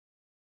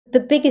the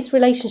biggest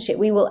relationship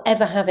we will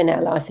ever have in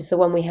our life is the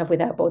one we have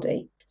with our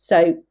body.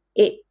 So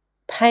it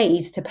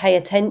pays to pay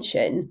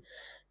attention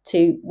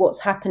to what's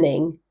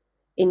happening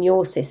in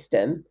your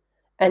system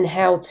and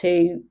how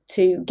to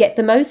get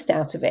the most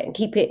out of it and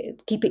keep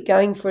it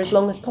going for as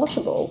long as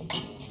possible.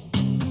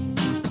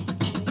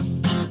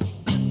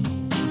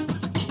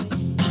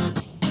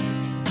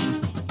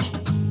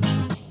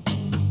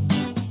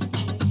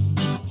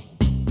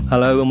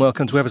 Hello and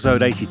welcome to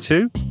episode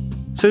 82.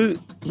 So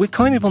we're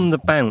kind of on the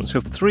bounce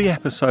of 3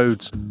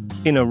 episodes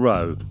in a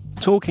row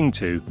talking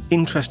to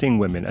interesting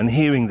women and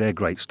hearing their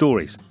great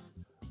stories.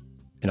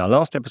 In our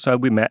last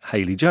episode we met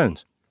Hayley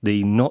Jones,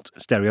 the not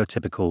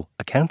stereotypical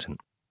accountant.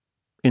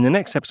 In the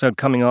next episode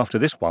coming after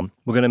this one,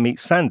 we're going to meet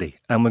Sandy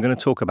and we're going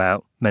to talk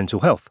about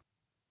mental health.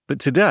 But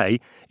today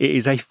it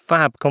is a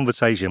fab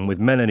conversation with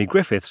Melanie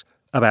Griffiths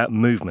about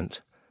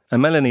movement.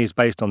 And Melanie is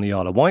based on the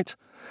Isle of Wight,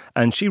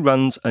 and she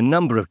runs a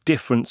number of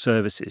different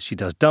services. She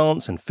does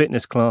dance and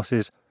fitness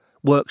classes,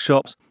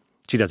 workshops,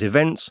 she does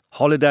events,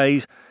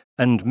 holidays,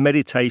 and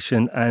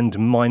meditation and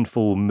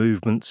mindful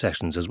movement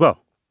sessions as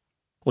well.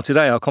 Well,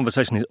 today our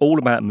conversation is all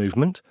about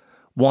movement,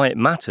 why it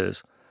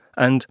matters,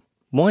 and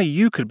why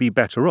you could be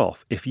better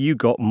off if you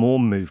got more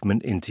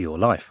movement into your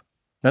life.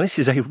 Now, this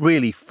is a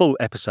really full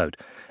episode,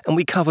 and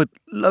we covered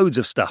loads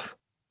of stuff.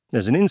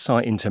 There's an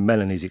insight into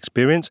Melanie's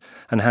experience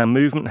and how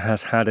movement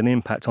has had an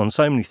impact on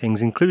so many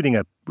things, including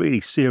a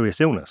really serious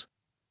illness.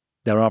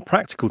 There are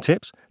practical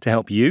tips to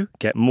help you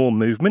get more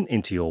movement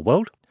into your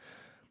world.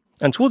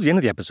 And towards the end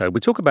of the episode, we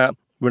talk about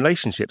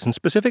relationships and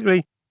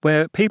specifically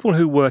where people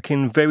who work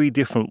in very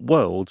different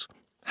worlds,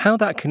 how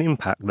that can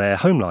impact their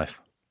home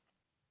life.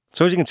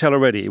 So as you can tell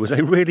already, it was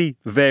a really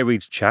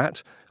varied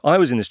chat. I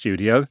was in the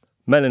studio,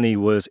 Melanie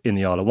was in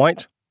the Isle of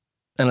Wight,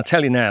 and I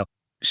tell you now,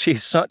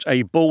 she's such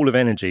a ball of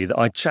energy that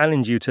I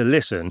challenge you to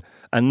listen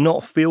and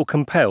not feel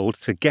compelled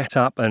to get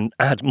up and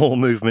add more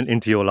movement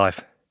into your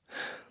life.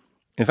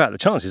 In fact, the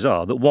chances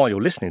are that while you're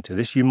listening to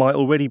this, you might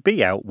already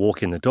be out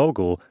walking the dog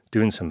or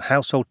doing some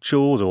household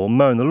chores or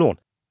mowing the lawn.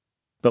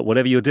 But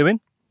whatever you're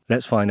doing,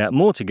 let's find out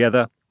more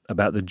together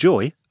about the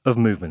joy of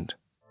movement.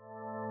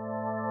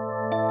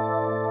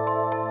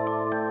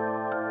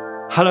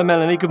 Hello,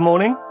 Melanie. Good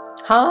morning.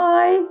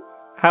 Hi.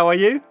 How are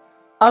you?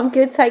 I'm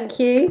good, thank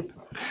you.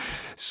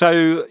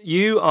 So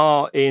you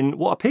are in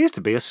what appears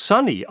to be a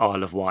sunny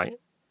Isle of Wight.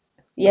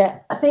 Yeah,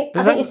 I think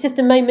it's just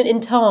a moment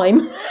in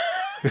time.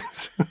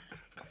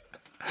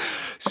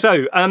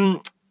 So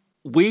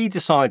we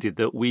decided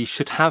that we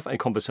should have a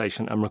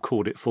conversation and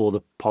record it for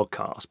the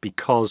podcast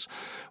because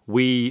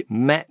we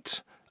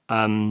met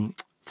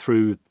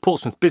through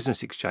Portsmouth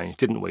Business Exchange,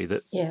 didn't we?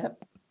 That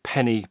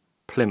Penny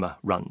Plimmer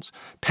runs.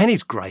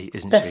 Penny's great,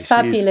 isn't she? The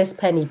fabulous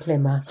Penny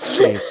Plimmer.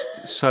 She's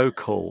so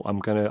cool.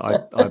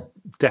 I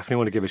definitely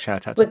want to give a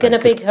shout out to We're going to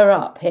big her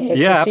up here.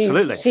 Yeah,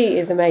 absolutely. She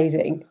is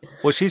amazing.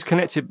 Well, she's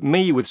connected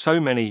me with so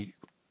many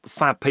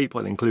fab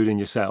people, including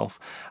yourself,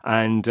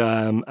 and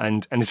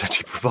it's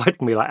actually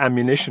providing me like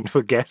ammunition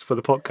for guests for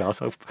the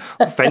podcast.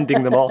 I'm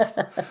fending them off.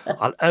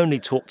 I'll only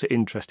talk to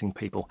interesting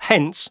people.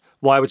 Hence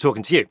why we're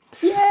talking to you.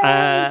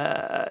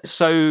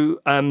 So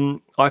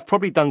I've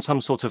probably done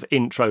some sort of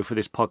intro for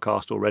this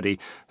podcast already,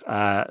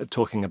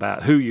 talking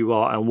about who you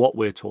are and what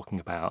we're talking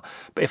about.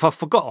 But if I've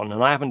forgotten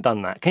and I haven't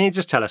done that, can you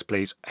just tell us,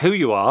 please, who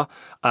you are,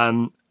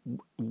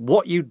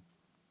 what you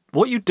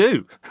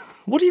do?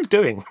 What are you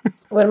doing?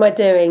 What am I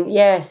doing?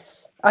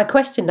 Yes, I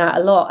question that a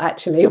lot,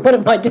 actually. What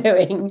am I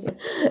doing?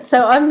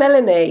 So I'm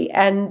Melanie,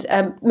 and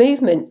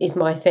movement is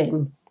my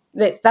thing.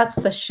 That's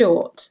the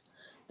short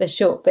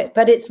bit.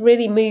 But it's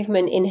really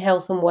movement in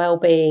health and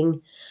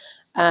well-being,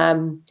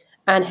 and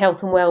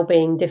health and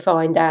well-being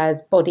defined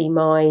as body,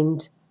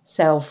 mind,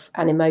 self,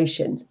 and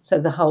emotions. So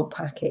the whole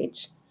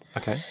package.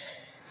 Okay.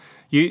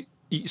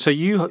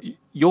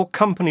 Your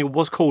company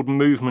was called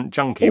Movement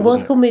Junkie, It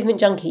was called Movement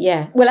Junkie,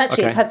 yeah. Well,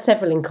 actually, It's had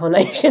several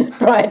incarnations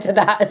prior to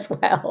that as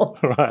well.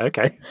 Right,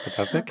 okay.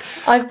 Fantastic.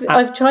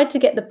 I've tried to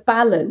get the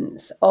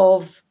balance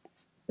of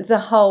the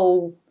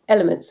whole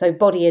element, so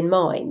body and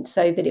mind,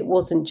 so that it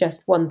wasn't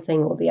just one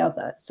thing or the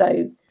other.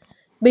 So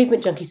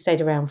Movement Junkie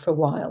stayed around for a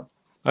while.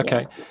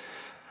 Okay. Yeah.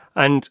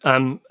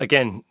 And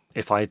again,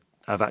 if I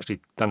have actually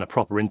done a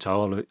proper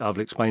intro, I'll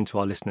explain to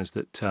our listeners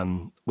that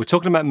we're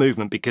talking about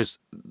movement because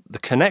the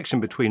connection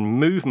between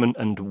movement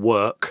and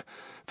work,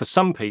 for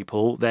some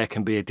people, there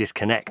can be a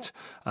disconnect.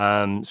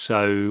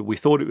 So we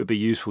thought it would be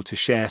useful to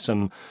share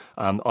some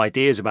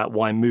ideas about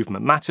why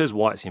movement matters,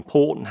 why it's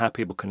important, how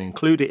people can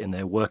include it in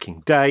their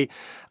working day,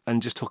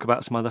 and just talk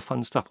about some other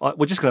fun stuff.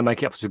 We're just going to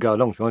make it up as we go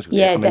along, to be honest with you.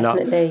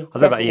 Definitely. I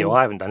don't know about you,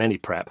 I haven't done any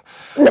prep.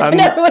 No,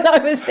 I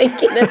was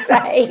thinking the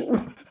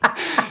same.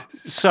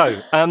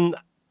 So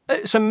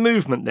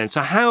movement then.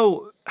 So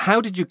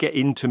how did you get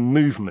into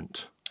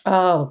movement?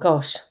 Oh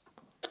gosh.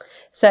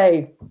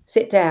 So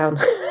sit down,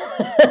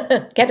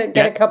 get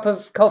a cup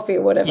of coffee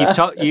or whatever.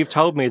 You've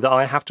told me that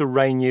I have to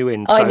rein you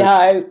in. So I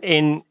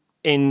know.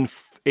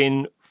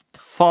 In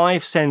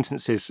 5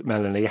 sentences,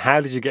 Melanie,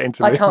 how did you get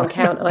into movement? I can't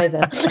count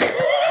either.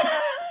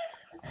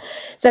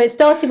 So it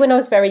started when I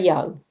was very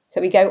young. So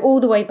we go all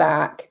the way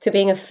back to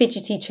being a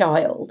fidgety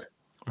child.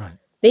 Right.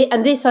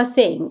 And this, I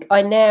think,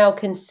 I now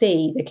can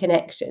see the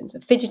connections.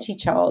 A fidgety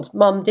child,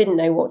 mum didn't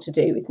know what to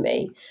do with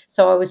me.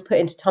 So I was put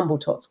into tumble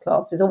tots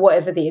classes or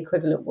whatever the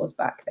equivalent was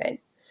back then.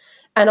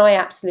 And I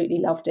absolutely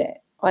loved it.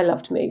 I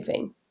loved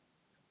moving.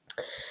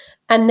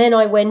 And then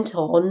I went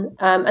on,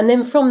 and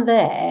then from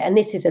there, and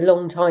this is a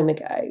long time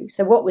ago,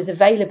 so what was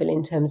available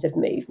in terms of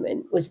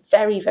movement was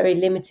very, very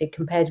limited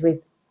compared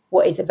with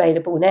what is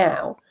available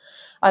now.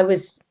 I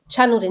was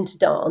channeled into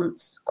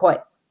dance quite.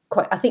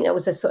 I think that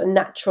was a sort of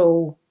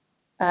natural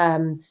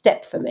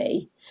step for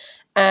me.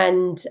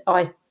 And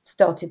I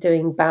started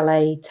doing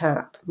ballet,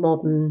 tap,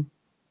 modern.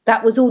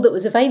 That was all that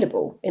was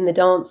available in the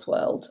dance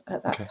world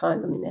at that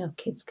time. I mean, now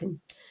kids can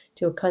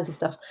do all kinds of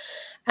stuff.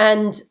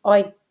 And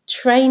I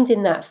trained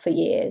in that for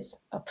years,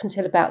 up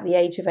until about the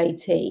age of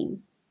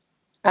 18.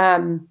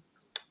 And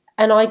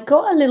I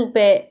got a little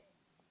bit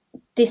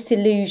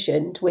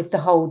disillusioned with the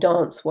whole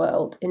dance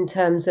world in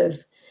terms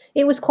of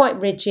it was quite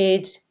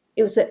rigid.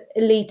 It was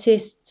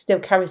elitist,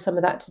 still carries some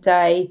of that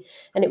today.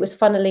 And it was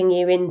funneling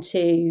you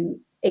into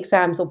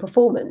exams or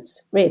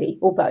performance, really,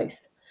 or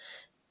both.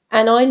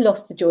 And I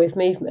lost the joy of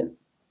movement.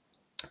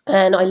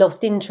 And I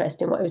lost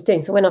interest in what I was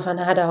doing. So when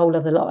I had a whole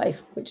other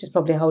life, which is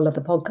probably a whole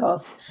other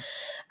podcast,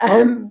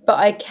 but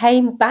I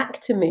came back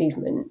to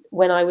movement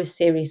when I was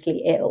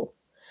seriously ill.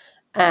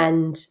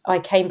 And I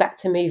came back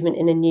to movement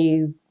in a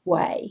new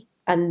way.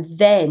 And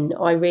then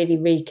I really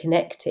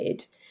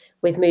reconnected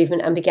with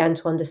movement and began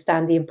to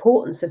understand the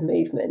importance of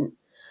movement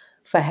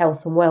for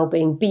health and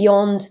well-being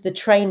beyond the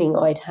training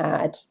I'd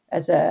had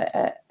as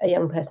a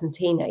young person,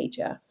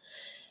 teenager.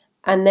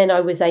 And then I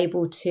was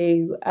able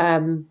to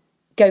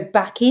go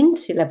back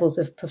into levels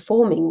of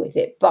performing with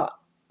it, but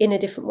in a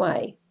different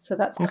way. So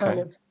that's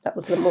that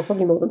was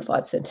probably more than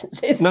 5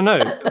 sentences. No.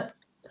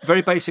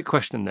 Very basic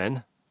question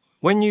then.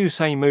 When you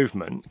say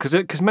movement,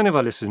 because many of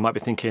our listeners might be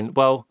thinking,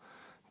 well,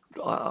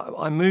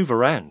 I move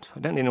around. I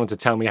don't need anyone to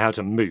tell me how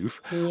to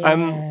move.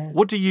 Yeah.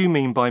 What do you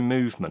mean by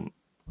movement?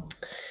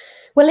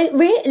 Well,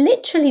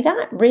 literally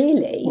that,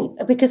 really,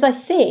 because I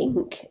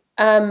think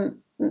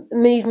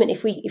movement,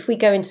 if we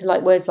go into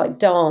like words like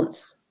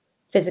dance,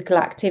 physical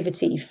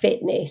activity,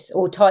 fitness,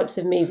 or types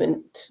of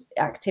movement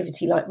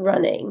activity like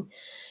running,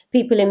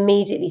 people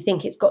immediately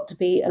think it's got to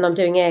be, and I'm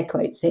doing air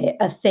quotes here,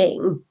 a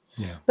thing.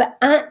 Yeah. But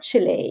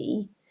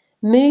actually,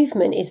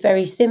 movement is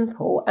very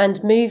simple,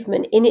 and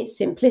movement in its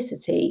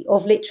simplicity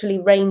of literally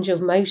range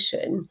of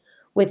motion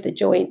with the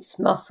joints,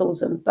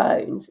 muscles and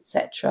bones,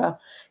 etc.,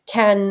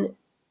 can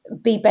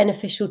be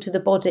beneficial to the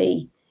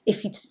body.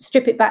 If you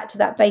strip it back to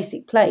that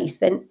basic place,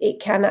 then it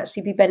can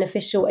actually be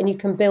beneficial and you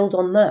can build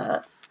on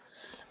that.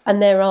 And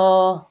there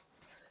are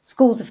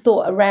schools of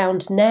thought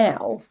around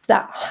now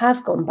that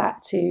have gone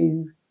back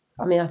to,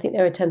 I mean, I think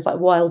there are terms like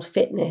wild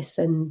fitness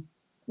and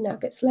now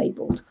gets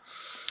labelled.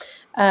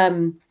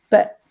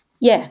 But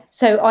yeah,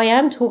 so I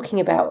am talking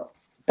about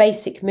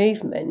basic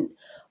movement.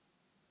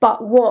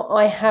 But what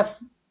I have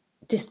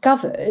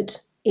discovered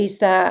is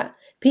that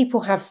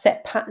people have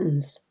set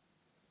patterns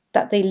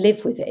that they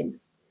live within.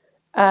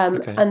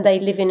 And they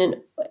live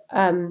in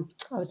I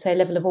would say, a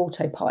level of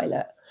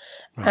autopilot.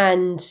 Right.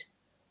 And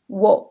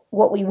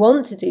what we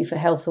want to do for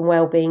health and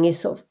well-being is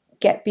sort of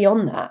get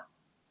beyond that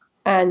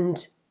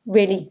and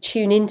really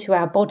tune into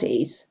our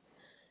bodies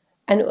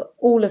and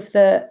all of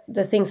the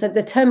things. That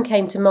the term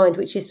came to mind,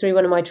 which is through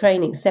one of my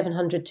trainings,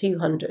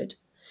 700-200,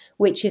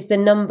 which is the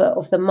number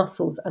of the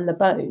muscles and the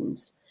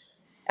bones.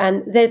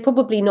 And they're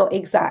probably not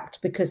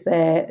exact because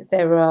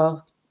there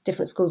are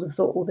different schools of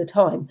thought all the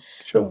time.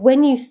 Sure. But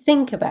when you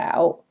think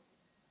about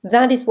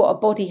that is what a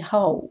body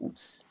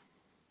holds.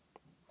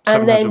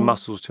 700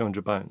 muscles,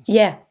 200 bones.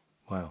 Yeah.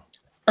 Wow.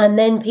 And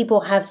then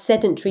people have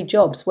sedentary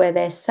jobs where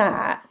they're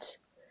sat.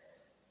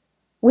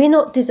 We're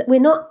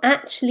not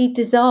actually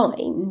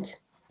designed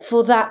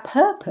for that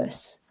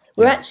purpose.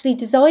 We're actually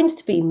designed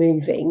to be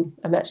moving.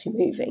 I'm actually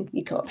moving.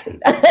 You can't see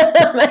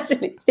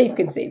that. Steve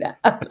can see that.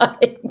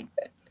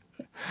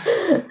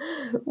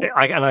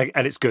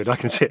 And it's good. I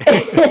can see it.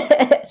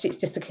 It's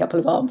just a couple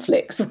of arm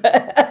flicks.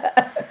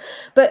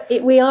 But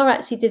we are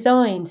actually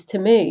designed to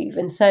move.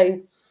 And so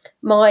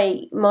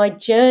my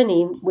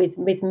journey with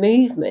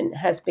movement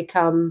has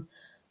become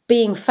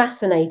being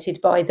fascinated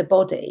by the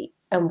body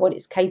and what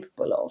it's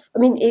capable of. I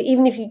mean,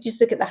 even if you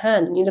just look at the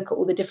hand and you look at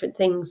all the different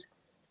things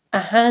a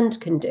hand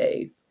can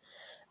do,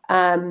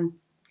 and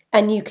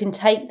you can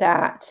take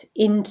that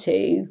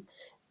into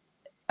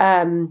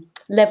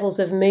levels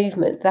of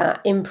movement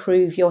that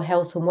improve your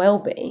health and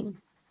well-being.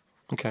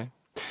 Okay.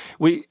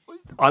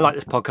 I like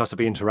this podcast to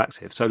be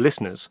interactive. So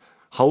listeners,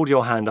 hold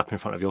your hand up in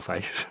front of your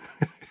face.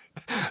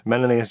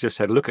 Melanie has just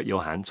said, look at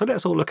your hand. So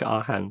let's all look at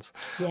our hands.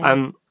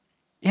 Yeah.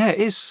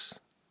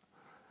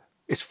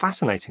 It's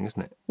fascinating,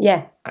 isn't it?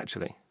 Yeah.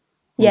 Actually,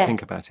 when you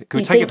think about it.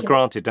 Because we take it for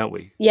granted, don't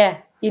we? Yeah.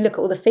 You look at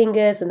all the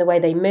fingers and the way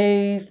they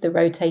move, the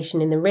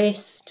rotation in the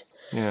wrist.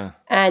 Yeah.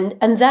 And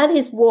that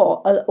is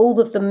what all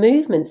of the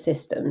movement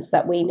systems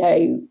that we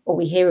know or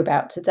we hear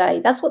about today,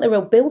 that's what they're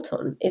all built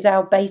on, is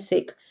our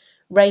basic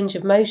range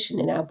of motion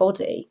in our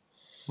body.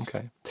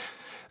 Okay.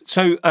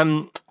 So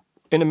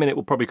in a minute,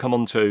 we'll probably come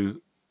on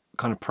to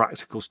kind of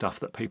practical stuff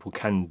that people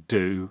can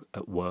do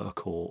at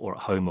work or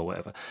at home or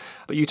whatever.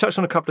 But you touched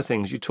on a couple of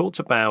things. You talked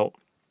about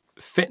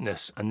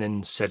fitness and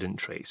then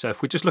sedentary. So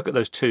if we just look at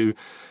those two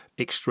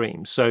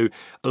extremes, so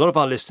a lot of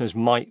our listeners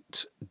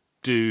might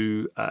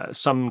do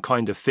some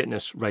kind of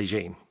fitness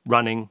regime,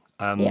 running.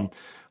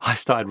 I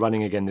started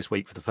running again this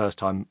week for the first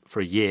time for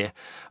a year.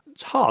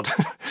 It's hard.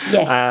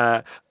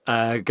 Yes.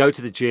 Go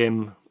to the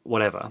gym,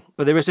 whatever.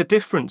 But there is a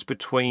difference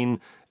between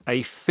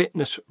a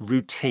fitness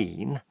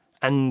routine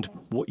and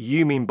what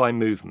you mean by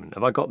movement.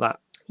 Have I got that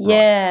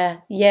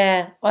right?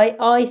 Yeah.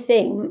 I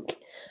think,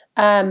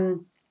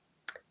 trying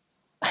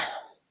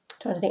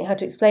to think how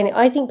to explain it.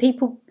 I think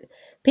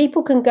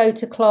people can go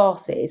to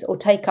classes or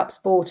take up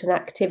sport and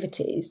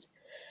activities,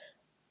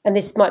 and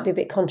this might be a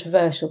bit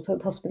controversial, but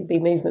possibly be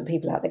movement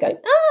people out there going,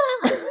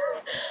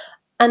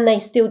 and they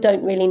still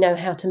don't really know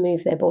how to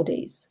move their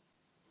bodies.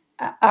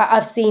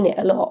 I've seen it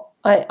a lot.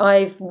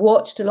 I've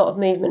watched a lot of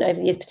movement over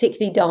the years,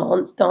 particularly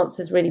dance. Dance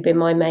has really been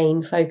my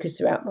main focus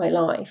throughout my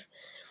life.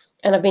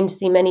 And I've been to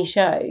see many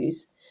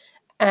shows.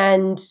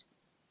 And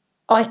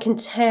I can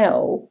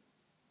tell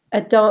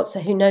a dancer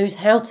who knows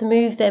how to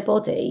move their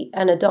body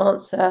and a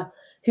dancer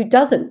who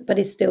doesn't, but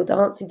is still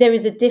dancing. There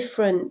is a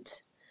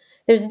difference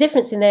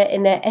in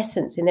their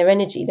essence, in their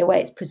energy, the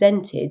way it's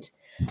presented,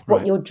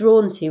 what you're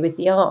drawn to with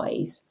the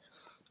eyes.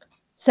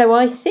 So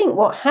I think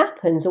what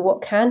happens, or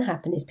what can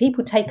happen, is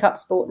people take up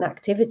sport and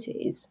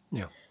activities.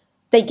 Yeah.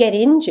 They get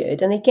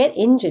injured, and they get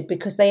injured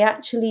because they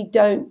actually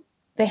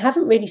they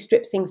haven't really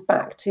stripped things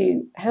back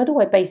to, how do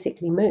I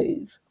basically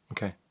move?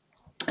 Okay.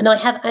 And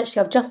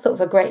I've just thought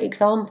of a great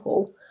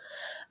example.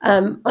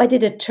 I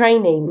did a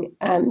training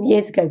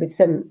years ago with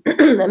some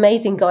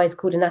amazing guys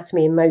called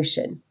Anatomy in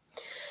Motion,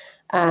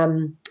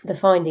 the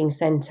Finding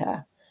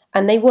Centre,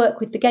 and they work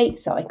with the gait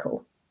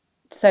cycle,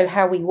 so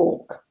how we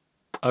walk.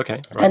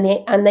 Okay.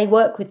 Right. And they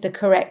work with the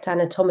correct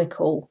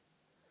anatomical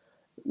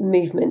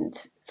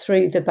movement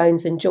through the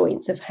bones and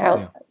joints of how.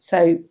 Yeah.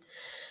 So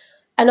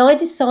I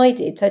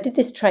did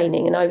this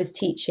training, and I was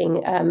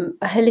teaching a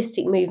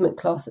holistic movement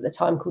class at the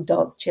time called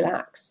Dance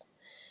Chillax.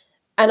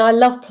 And I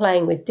love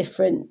playing with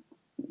different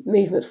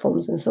movement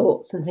forms and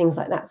thoughts and things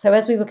like that. So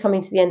as we were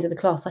coming to the end of the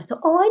class, I thought,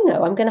 I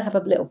know, I'm going to have a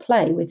little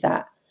play with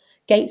that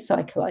gait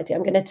cycle idea.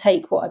 I'm going to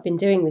take what I've been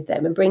doing with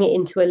them and bring it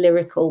into a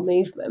lyrical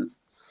movement.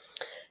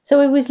 So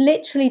it was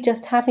literally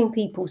just having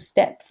people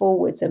step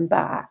forwards and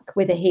back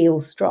with a heel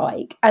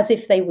strike as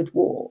if they would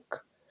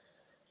walk.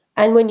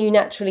 And when you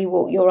naturally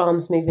walk, your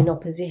arms move in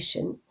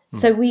opposition.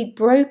 So we'd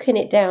broken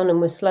it down and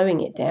were slowing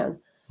it down.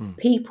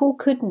 People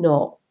could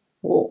not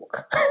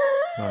walk.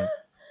 Right.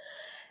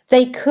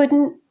 They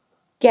couldn't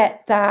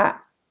get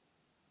that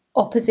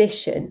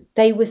opposition.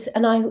 I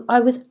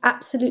was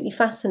absolutely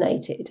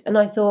fascinated. And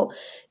I thought,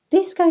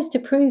 this goes to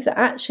prove that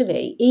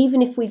actually,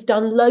 even if we've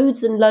done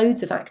loads and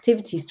loads of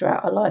activities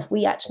throughout our life,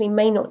 we actually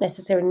may not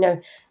necessarily know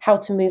how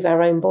to move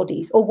our own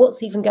bodies or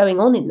what's even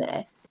going on in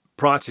there.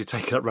 Prior to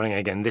taking up running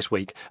again this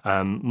week,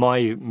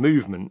 my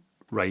movement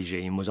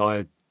regime was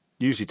I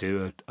usually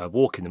do a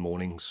walk in the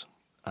mornings,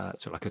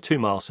 so like a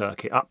 2-mile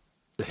circuit up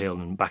the hill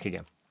and back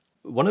again.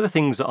 One of the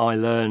things that I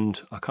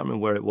learned, I can't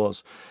remember where it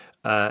was,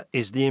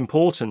 is the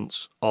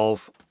importance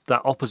of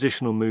that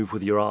oppositional move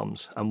with your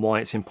arms and why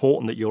it's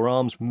important that your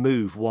arms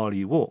move while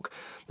you walk.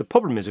 The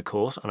problem is, of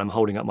course, and I'm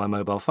holding up my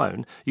mobile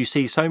phone, you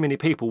see so many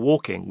people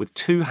walking with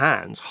 2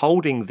 hands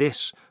holding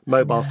this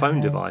mobile phone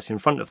device in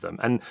front of them.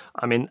 And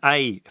I mean,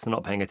 if they're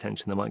not paying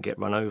attention, they might get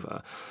run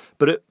over.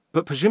 But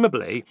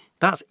presumably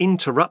that's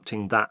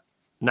interrupting that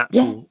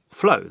natural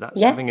flow.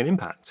 That's having an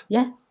impact.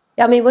 Yeah.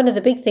 I mean, one of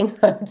the big things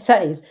I would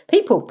say is,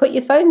 people, put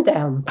your phone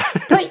down.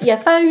 Put your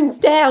phones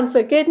down,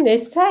 for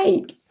goodness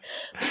sake.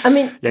 I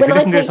mean, if you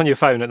listen to this on your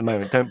phone at the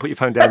moment, don't put your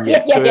phone down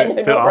yet. do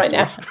it right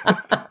now.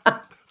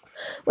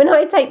 When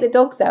I take the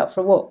dogs out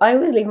for a walk, I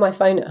always leave my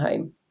phone at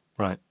home.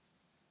 Right.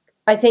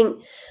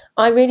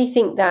 I really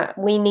think that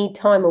we need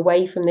time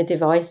away from the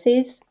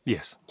devices.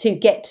 Yes. To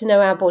get to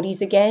know our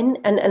bodies again.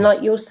 And yes.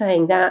 Like you're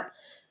saying, that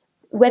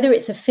whether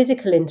it's a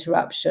physical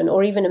interruption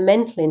or even a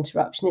mental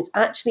interruption, it's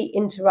actually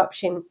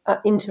interrupting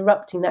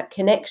that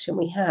connection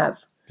we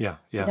have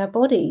with our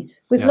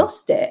bodies. We've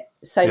lost it,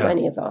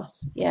 many of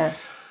us. Yeah.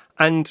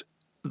 And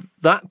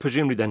that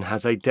presumably then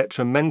has a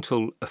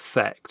detrimental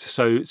effect.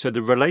 So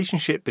the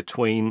relationship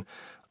between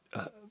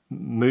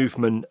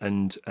movement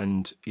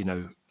and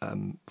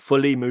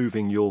fully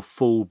moving your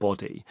full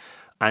body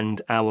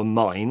and our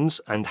minds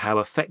and how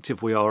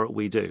effective we are at what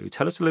we do.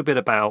 Tell us a little bit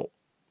about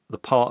the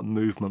part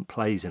movement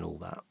plays in all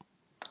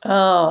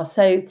that.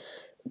 So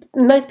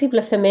most people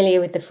are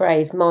familiar with the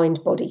phrase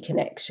mind-body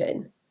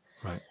connection.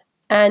 Right.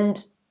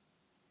 And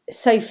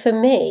so for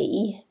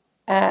me,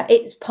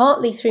 it's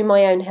partly through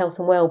my own health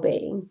and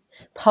well-being,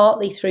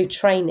 partly through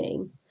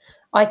training.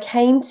 I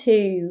came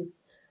to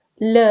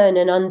learn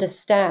and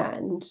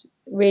understand,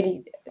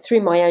 really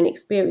through my own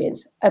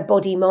experience, a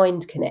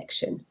body-mind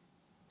connection,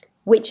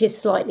 which is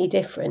slightly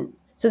different.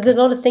 So there's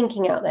a lot of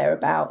thinking out there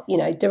about,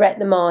 direct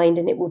the mind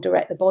and it will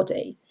direct the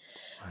body.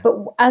 But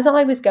as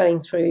I was going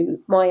through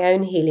my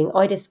own healing,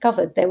 I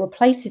discovered there were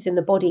places in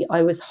the body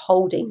I was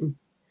holding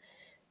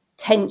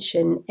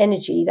tension,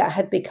 energy that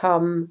had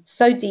become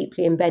so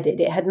deeply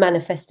embedded, it had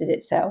manifested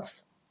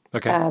itself.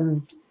 Okay.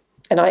 And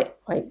I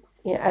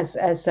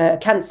as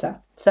cancer.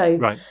 So,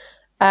 Right.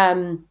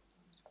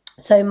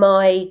 so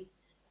my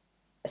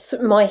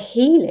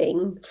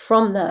healing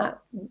from that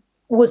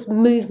was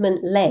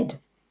movement led.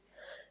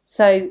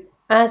 So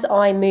as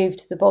I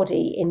moved the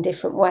body in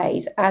different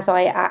ways, as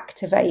I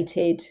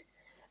activated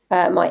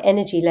my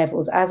energy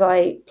levels, as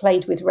I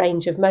played with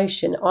range of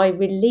motion, I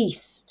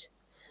released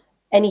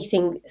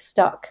anything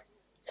stuck,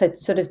 so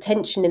sort of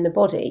tension in the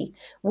body,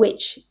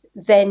 which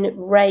then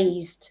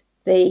raised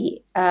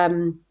the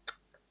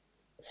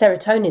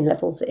serotonin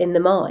levels in the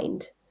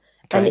mind,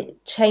 and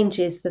it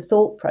changes the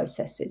thought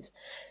processes.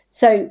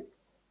 So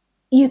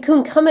you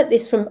can come at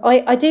this from,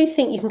 I do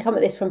think you can come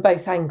at this from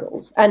both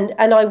angles. And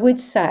I would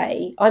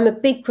say I'm a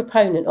big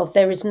proponent of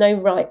there is no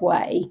right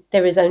way,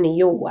 there is only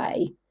your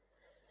way.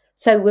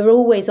 So we're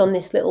always on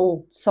this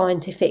little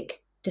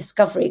scientific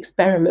discovery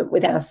experiment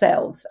with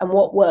ourselves and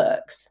what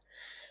works.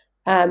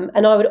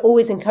 And I would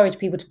always encourage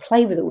people to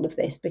play with all of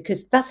this,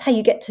 because that's how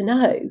you get to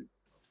know.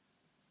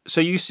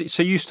 So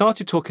you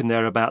started talking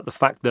there about the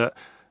fact that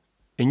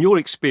in your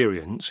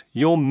experience,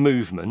 your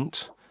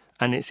movement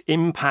and its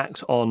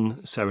impact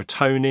on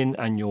serotonin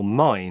and your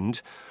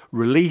mind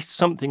released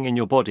something in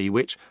your body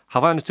which,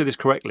 have I understood this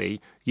correctly,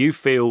 you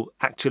feel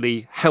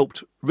actually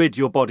helped rid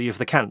your body of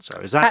the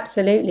cancer. Is that?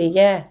 Absolutely,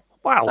 yeah.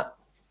 Wow.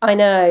 I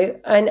know.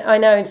 I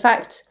know. In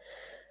fact,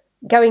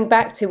 going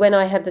back to when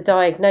I had the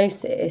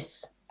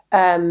diagnosis,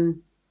 so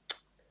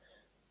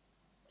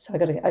I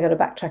got to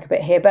backtrack a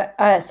bit here.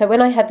 But so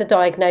when I had the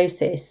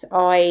diagnosis,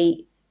 I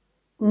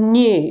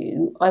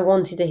knew I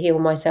wanted to heal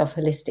myself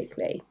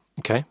holistically.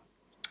 Okay.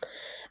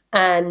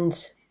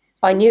 And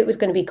I knew it was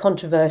going to be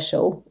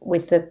controversial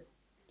with the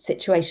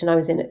situation I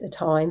was in at the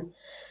time.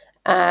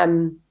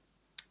 And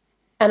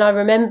I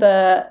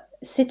remember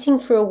sitting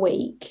for a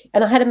week,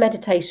 and I had a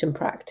meditation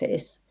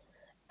practice.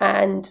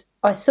 And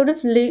I sort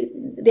of, the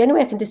only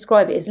way I can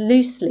describe it is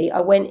loosely,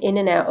 I went in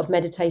and out of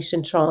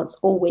meditation trance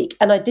all week.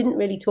 And I didn't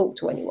really talk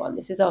to anyone.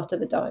 This is after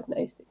the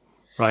diagnosis.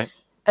 Right.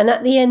 And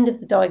at the end of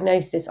the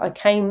diagnosis, I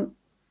came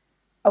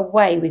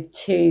away with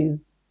two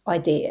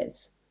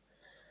ideas.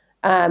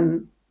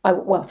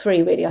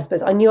 Three really, I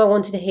suppose. I knew I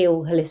wanted to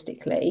heal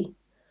holistically.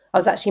 I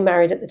was actually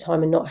married at the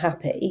time and not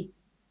happy.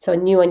 So I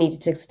knew I needed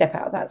to step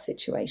out of that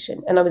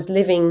situation. And I was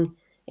living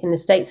in the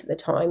States at the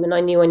time, and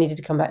I knew I needed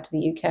to come back to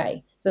the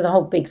UK. So there's a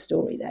whole big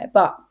story there.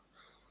 But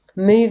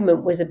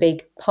movement was a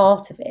big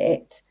part of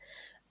it.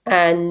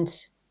 And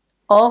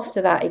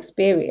after that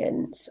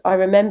experience, I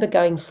remember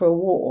going for a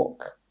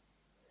walk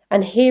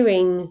and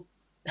hearing,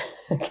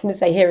 I'm going to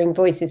say hearing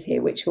voices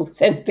here, which will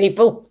send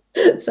people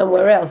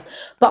somewhere else.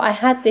 But I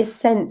had this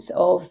sense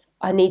of,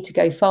 I need to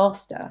go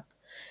faster.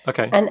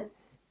 Okay. And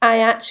I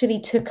actually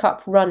took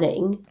up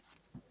running.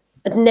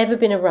 I'd never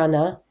been a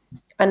runner,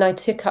 and I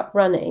took up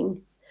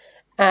running.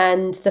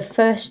 And the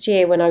first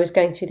year when I was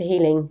going through the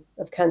healing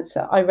of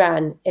cancer, I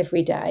ran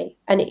every day.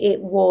 And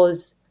it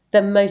was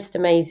the most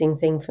amazing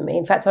thing for me.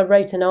 In fact, I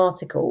wrote an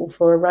article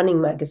for a running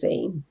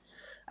magazine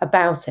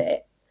about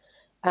it,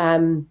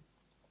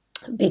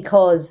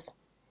 because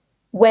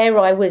where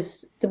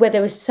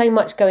there was so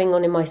much going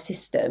on in my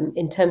system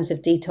in terms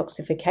of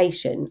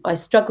detoxification, I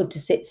struggled to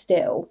sit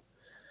still.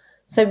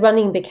 So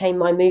running became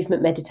my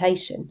movement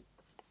meditation.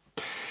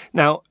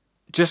 Now,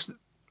 just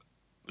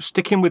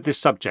sticking with this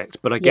subject,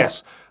 but I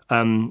guess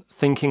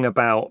thinking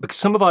about, because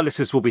some of our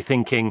listeners will be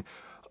thinking,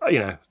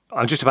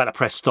 I'm just about to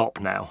press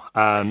stop now.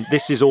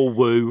 This is all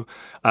woo.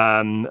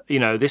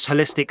 This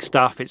holistic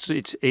stuff.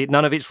 It's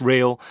none of it's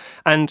real.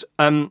 And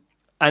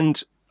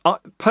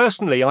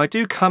personally, I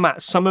do come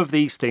at some of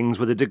these things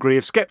with a degree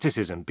of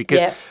skepticism,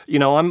 because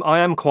I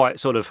am quite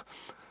sort of,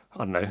 I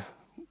don't know,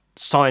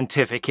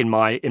 scientific in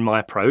my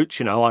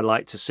approach. I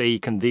like to see,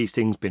 can these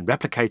things been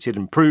replicated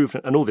and proved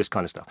and all this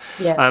kind of stuff.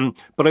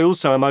 But I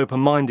also am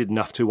open-minded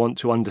enough to want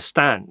to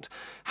understand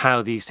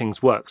how these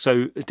things work.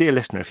 So, dear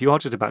listener, if you are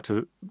just about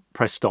to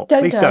press stop,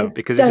 please don't,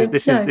 because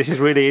this is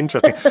really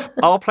interesting.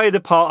 I'll play the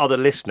part of the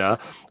listener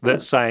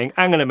that's saying,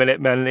 hang on a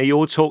minute, Melanie,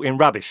 you're talking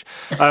rubbish.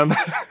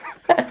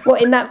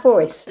 What, in that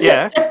voice?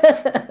 Yeah.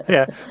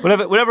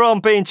 Whenever I'm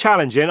being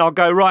challenging, I'll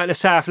go right into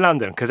South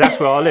London, because that's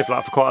where I lived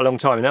for quite a long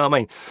time. You know what I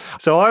mean?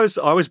 So I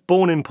was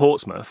born in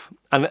Portsmouth,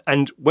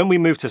 and when we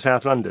moved to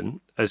South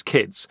London as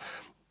kids,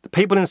 the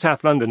people in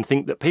South London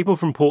think that people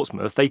from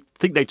Portsmouth, they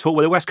think they talk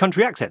with a West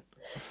Country accent,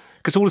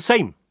 because it's all the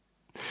same.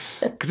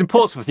 Because in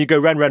Portsmouth you go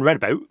round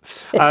about,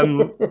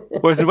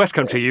 whereas in West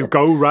Country you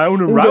go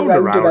round and round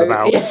and round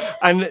about.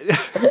 And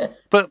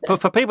but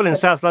for people in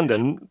South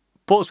London,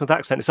 Portsmouth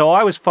accent. So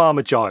I was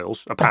Farmer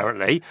Giles,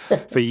 apparently,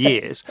 for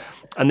years.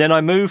 And then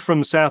I moved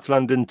from South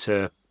London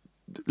to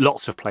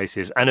lots of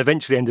places and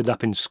eventually ended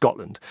up in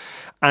Scotland.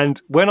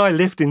 And when I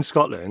lived in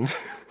Scotland,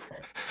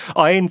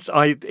 I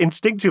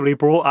instinctively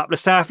brought up the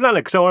South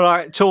London, because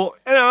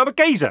I'm a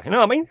geezer, you know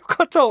what I mean?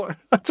 I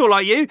talk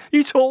like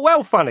you talk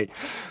well funny.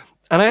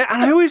 And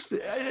I always,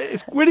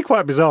 it's really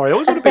quite bizarre. I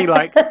always want to be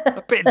like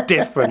a bit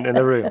different in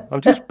the room. I'm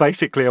just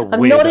basically a weirdo.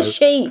 I'm not a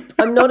sheep.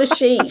 I'm not a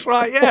sheep. That's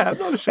right. Yeah, I'm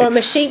not a sheep. Or I'm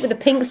a sheep with a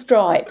pink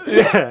stripe.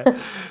 Yeah.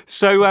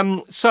 So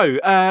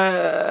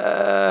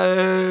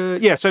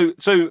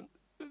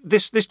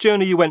this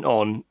journey you went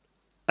on,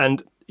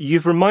 and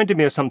you've reminded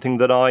me of something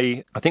that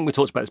I think we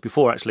talked about this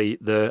before, actually,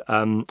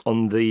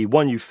 on the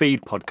One You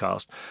Feed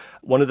podcast.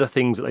 One of the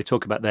things that they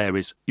talk about there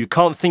is you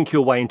can't think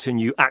your way into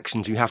new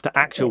actions. You have to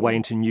act your way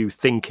into new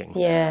thinking.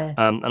 Yeah.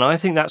 And I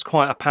think that's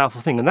quite a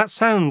powerful thing. And that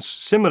sounds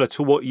similar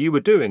to what you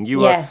were doing. You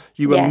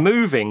were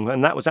moving,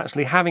 and that was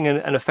actually having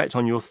an effect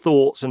on your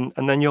thoughts and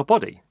then your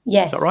body.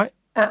 Yes. Is that right?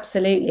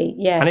 Absolutely.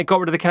 Yeah. And it got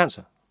rid of the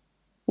cancer.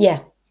 Yeah.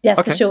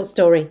 That's the short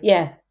story.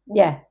 Yeah.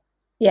 Yeah.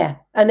 Yeah.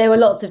 And there were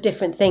lots of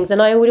different things. And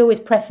I would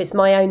always preface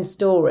my own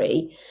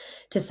story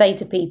to say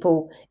to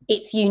people,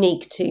 it's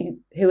unique to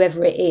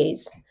whoever it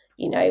is.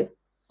 You know,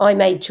 I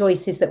made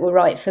choices that were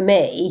right for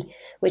me,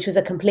 which was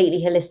a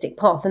completely holistic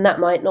path. And that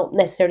might not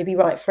necessarily be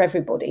right for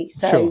everybody.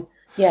 So, sure.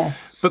 Yeah.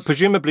 But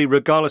presumably,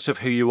 regardless of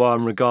who you are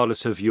and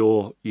regardless of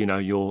your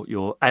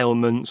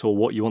ailments or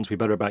what you want to be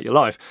better about your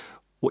life,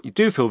 what you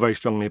do feel very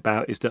strongly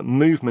about is that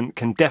movement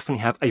can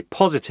definitely have a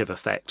positive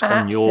effect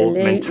on your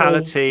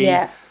mentality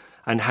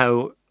and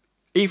how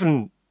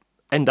even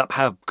end up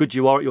how good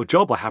you are at your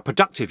job or how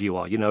productive you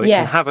are. You know, it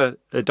can have a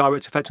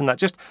direct effect on that.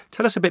 Just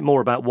tell us a bit more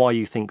about why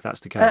you think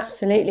that's the case.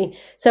 Absolutely.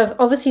 So I've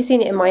obviously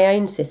seen it in my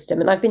own system,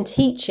 and I've been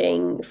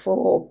teaching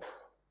for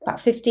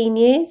about 15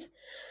 years.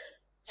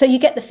 So you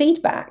get the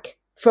feedback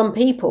from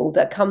people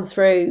that come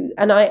through,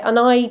 and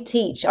I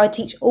teach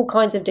all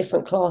kinds of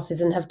different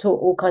classes and have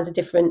taught all kinds of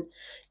different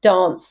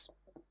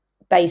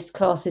dance-based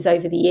classes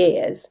over the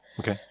years.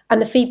 Okay.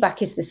 And the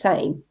feedback is the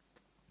same.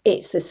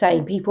 It's the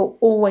same. People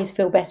always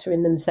feel better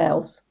in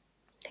themselves.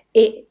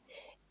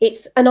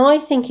 And I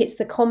think it's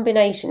the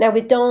combination. Now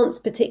with dance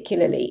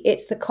particularly,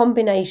 it's the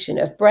combination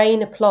of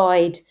brain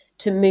applied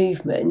to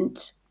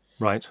movement.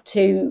 Right.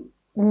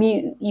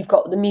 You've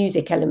got the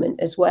music element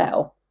as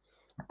well.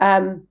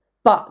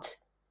 But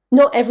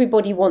not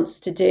everybody wants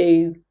to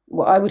do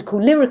what I would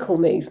call lyrical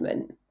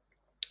movement.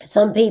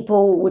 Some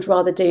people would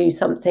rather do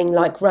something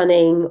like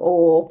running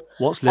or...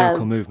 What's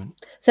lyrical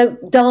movement? So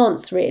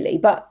dance, really.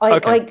 But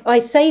I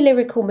say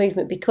lyrical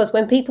movement because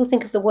when people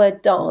think of the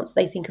word dance,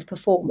 they think of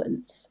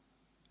performance.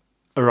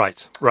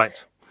 Right.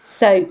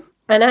 So,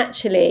 and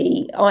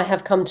actually, I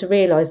have come to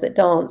realise that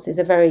dance is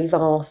a very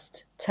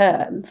vast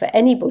term for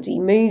anybody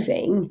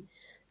moving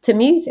to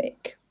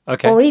music.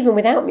 Okay. Or even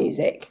without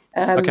music.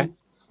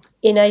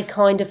 In a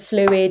kind of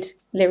fluid,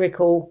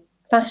 lyrical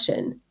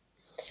fashion.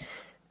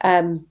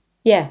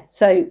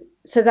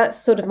 So that's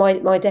sort of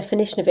my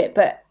definition of it.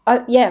 But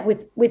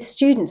with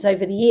students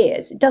over the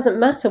years, it doesn't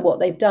matter what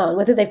they've done,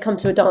 whether they've come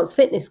to a dance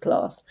fitness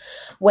class,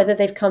 whether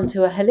they've come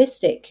to a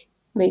holistic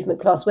movement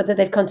class, whether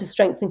they've come to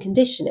strength and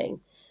conditioning,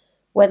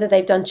 whether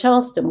they've done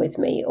Charleston with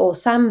me or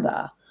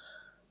Samba,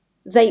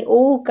 they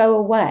all go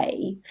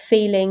away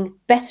feeling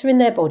better in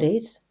their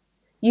bodies,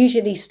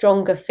 usually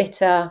stronger,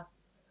 fitter,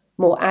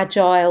 more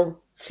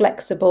agile,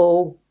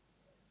 flexible,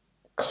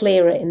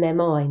 clearer in their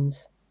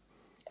minds.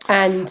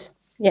 And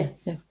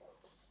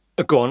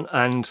Go on.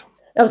 And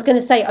I was going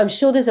to say, I'm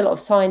sure there's a lot of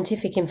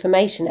scientific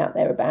information out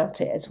there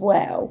about it as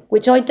well,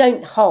 which I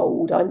don't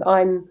hold.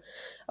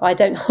 I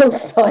don't hold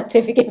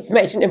scientific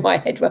information in my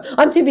head. Well,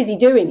 I'm too busy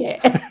doing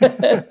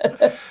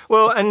it.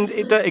 Well, and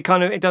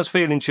it does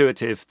feel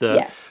intuitive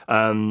that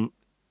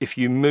if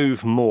you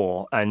move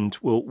more, and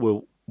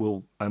we'll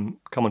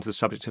come onto the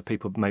subject of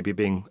people maybe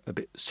being a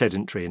bit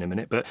sedentary in a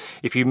minute, but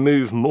if you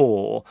move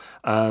more,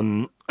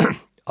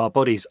 our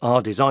bodies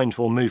are designed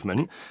for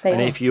movement,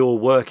 if you're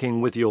working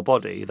with your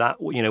body,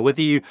 that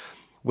whether you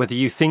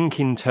think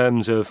in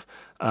terms of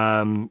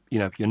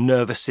your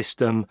nervous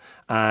system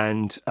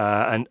and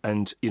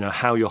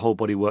how your whole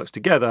body works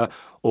together,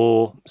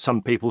 or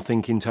some people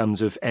think in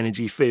terms of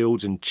energy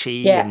fields and chi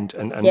and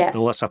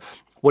all that stuff.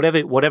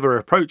 Whatever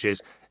approach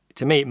is,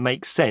 to me, it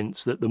makes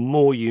sense that the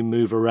more you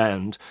move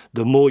around,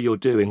 the more you're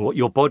doing what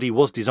your body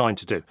was designed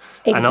to do.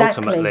 Exactly. And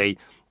ultimately,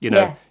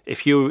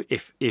 if you're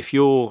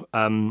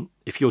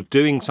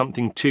doing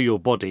something to your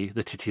body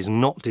that it is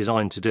not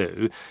designed to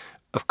do,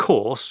 of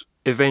course,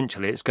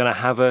 eventually it's going to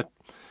have a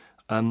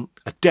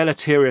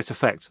deleterious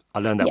effect. I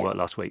learned that word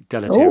last week.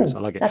 Deleterious. I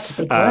like it. That's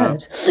a big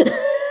word.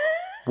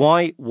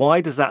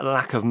 Why does that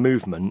lack of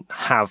movement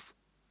have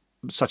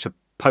such a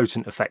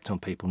potent effect on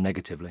people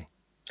negatively?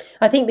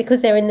 I think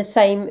because they're in the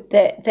same,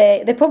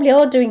 they probably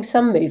are doing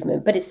some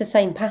movement, but it's the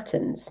same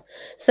patterns.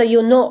 So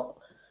you're not,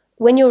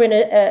 when you're in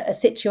a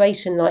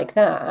situation like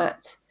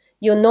that,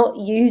 you're not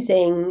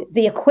using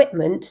the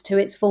equipment to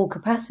its full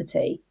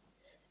capacity.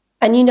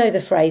 And you know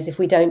the phrase, if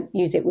we don't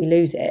use it, we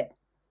lose it.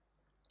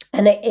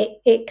 And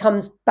it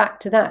comes back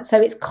to that. So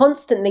it's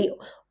constantly,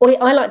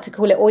 I like to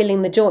call it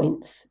oiling the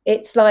joints.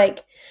 It's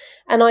like,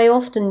 and I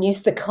often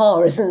use the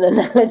car as an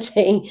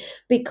analogy,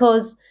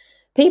 because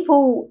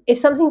people, if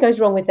something goes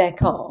wrong with their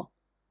car,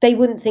 they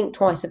wouldn't think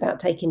twice about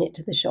taking it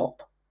to the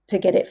shop to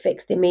get it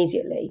fixed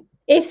immediately.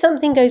 if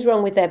something goes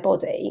wrong with their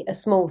body, a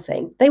small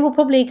thing, they will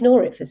probably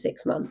ignore it for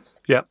 6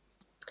 months. Yeah.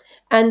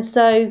 And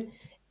so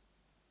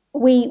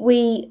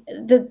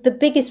the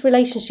biggest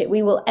relationship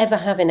we will ever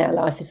have in our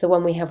life is the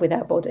one we have with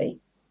our body,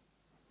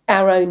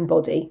 our own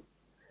body.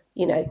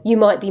 You know, you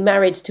might be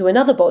married to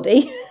another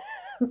body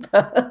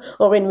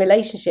or in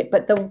relationship,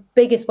 but the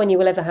biggest one you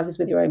will ever have is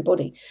with your own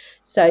body.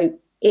 So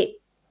it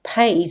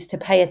pays to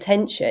pay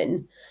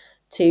attention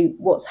to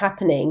what's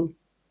happening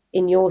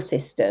in your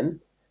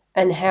system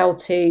and how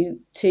to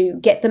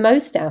get the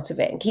most out of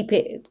it and keep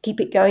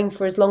it going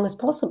for as long as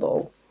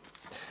possible.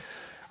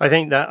 I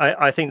think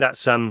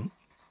that's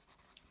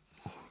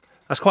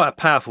quite a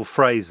powerful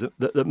phrase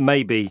that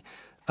maybe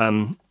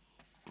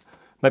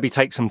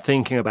take some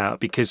thinking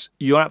about, because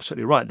you're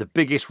absolutely right. The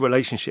biggest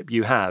relationship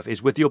you have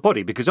is with your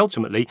body, because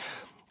ultimately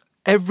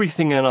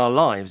everything in our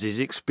lives is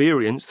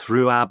experienced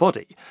through our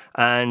body.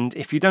 And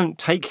if you don't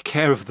take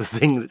care of the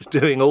thing that's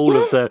doing all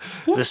of the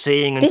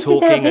seeing and this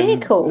talking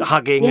and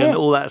hugging and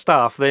all that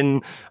stuff,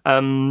 then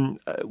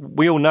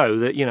we all know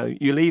that, you know,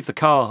 you leave the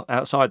car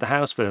outside the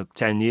house for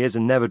 10 years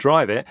and never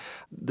drive it.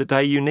 The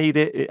day you need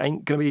it, it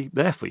ain't going to be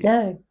there for you.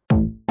 No.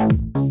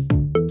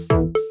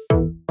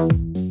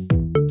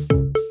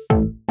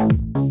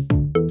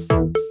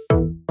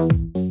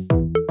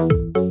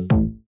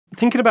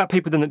 Thinking about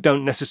people then that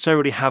don't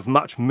necessarily have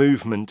much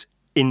movement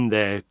in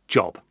their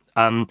job,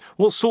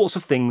 what sorts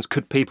of things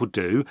could people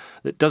do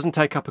that doesn't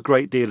take up a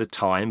great deal of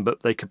time,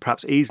 but they could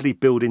perhaps easily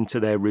build into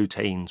their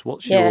routines?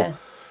 What's your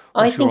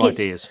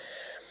ideas?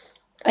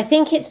 I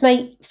think it's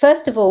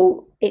first of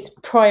all, it's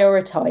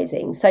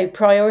prioritising. So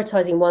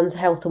prioritising one's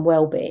health and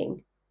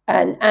well-being.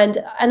 And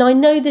I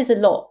know there's a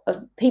lot of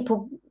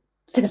people,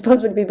 there's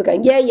possibly people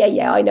going,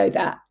 yeah, I know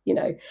that, you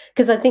know,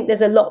 because I think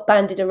there's a lot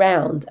banded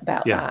around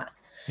about that.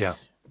 Yeah.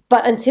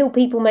 But until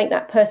people make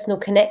that personal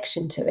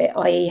connection to it,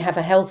 i.e. have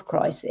a health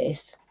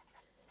crisis,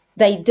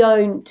 they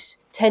don't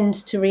tend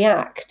to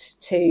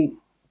react to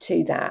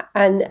that.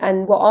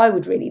 And what I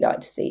would really like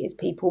to see is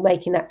people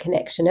making that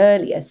connection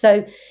earlier.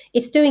 So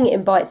it's doing it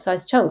in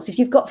bite-sized chunks. If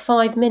you've got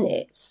 5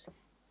 minutes,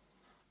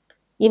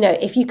 you know,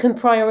 if you can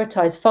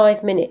prioritise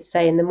 5 minutes,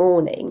 say in the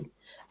morning,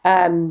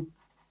 I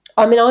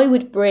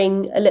would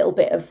bring a little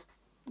bit of,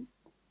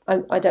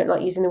 I don't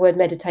like using the word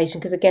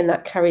meditation because, again,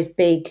 that carries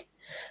big,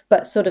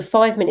 but sort of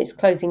 5 minutes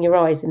closing your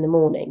eyes in the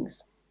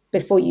mornings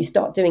before you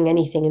start doing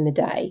anything in the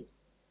day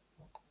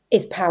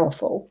is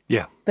powerful.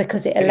 Yeah.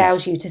 Because it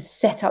allows you to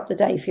set up the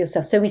day for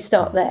yourself. So we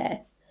start there.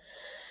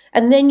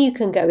 And then you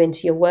can go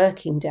into your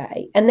working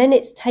day. And then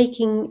it's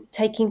taking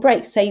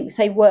breaks,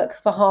 say work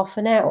for half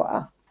an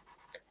hour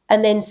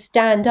and then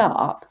stand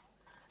up.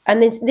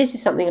 And then this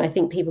is something I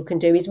think people can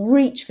do, is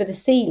reach for the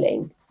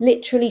ceiling,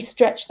 literally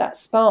stretch that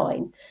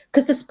spine,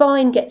 because the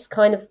spine gets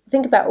kind of,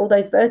 think about all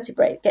those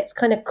vertebrae, it gets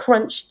kind of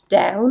crunched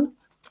down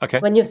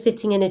when you're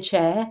sitting in a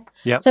chair.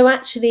 Yeah. So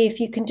actually, if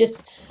you can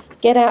just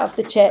get out of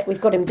the chair,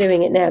 we've got him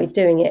doing it now, he's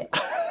doing it.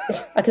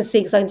 I can see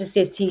because I can just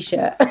see his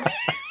T-shirt.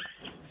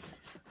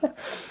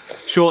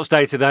 Short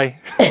stay today.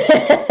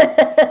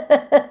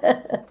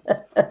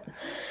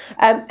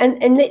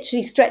 And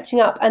literally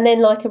stretching up and then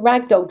like a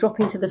rag doll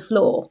dropping to the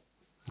floor.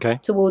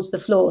 Towards the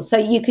floor. So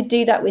you could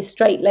do that with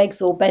straight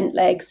legs or bent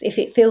legs. If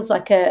it feels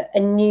like a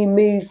new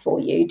move for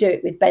you, do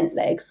it with bent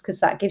legs because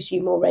that gives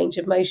you more range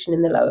of motion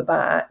in the lower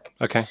back.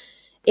 Okay.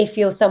 If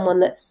you're someone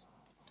that's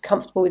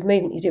comfortable with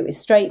movement, you do it with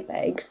straight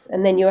legs,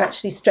 and then you're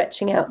actually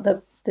stretching out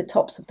the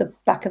tops of the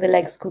back of the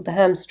legs called the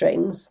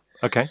hamstrings.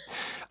 Okay.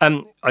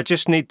 I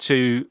just need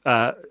to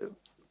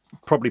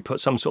probably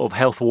put some sort of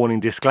health warning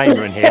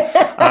disclaimer in here.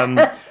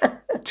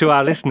 To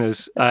our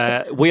listeners,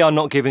 we are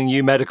not giving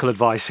you medical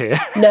advice here.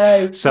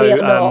 No, so we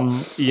are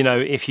not. You know,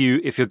 if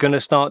you're going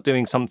to start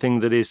doing something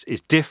that is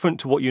different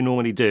to what you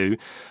normally do,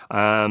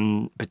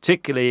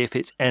 particularly if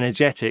it's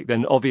energetic,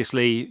 then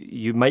obviously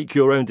you make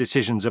your own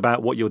decisions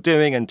about what you're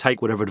doing and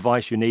take whatever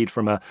advice you need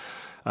from a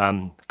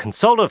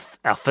consult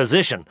a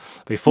physician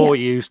before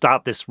you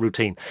start this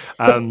routine.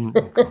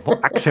 What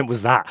accent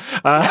was that?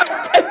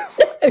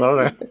 I don't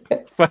know.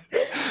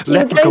 You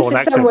were going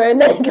for somewhere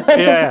and then going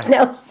to something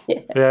else.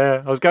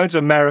 Yeah, I was going to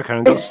America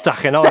and got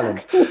stuck in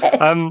Ireland.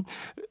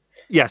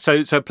 Yes.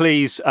 So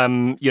please,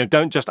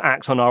 don't just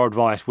act on our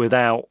advice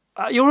without.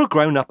 You're a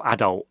grown-up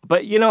adult,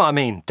 but you know what I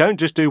mean. Don't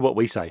just do what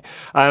we say.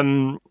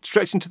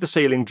 Stretching to the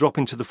ceiling,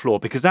 dropping to the floor,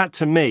 because that,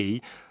 to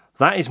me,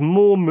 that is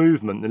more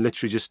movement than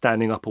literally just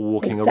standing up or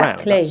walking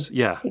around.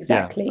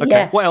 Exactly. Okay.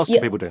 Yeah. What else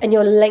can people do? And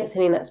you're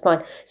lengthening that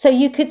spine. So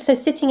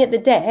sitting at the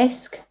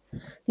desk,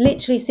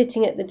 literally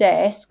sitting at the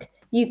desk,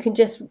 you can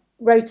just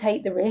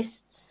rotate the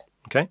wrists.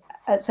 Okay.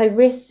 So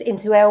wrists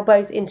into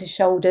elbows, into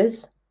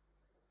shoulders.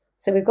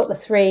 So we've got the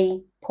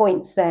 3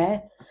 points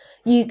there.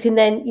 You can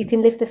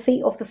lift the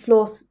feet off the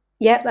floor.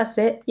 Yeah, that's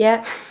it.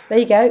 Yeah, there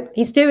you go.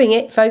 He's doing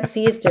it, folks.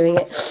 He is doing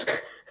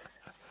it.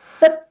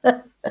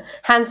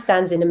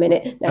 Handstands in a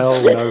minute. No.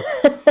 Oh,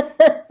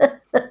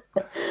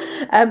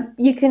 no.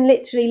 You can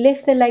literally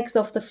lift the legs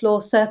off the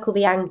floor, circle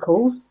the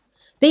ankles.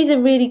 These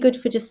are really good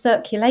for just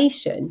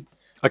circulation.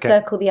 Okay.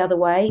 circle the other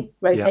way,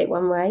 rotate Yeah.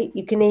 one way.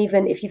 You can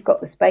even, if you've got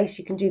the space,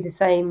 you can do the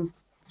same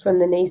from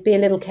the knees. Be a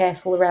little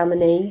careful around the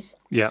knees.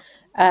 Yeah.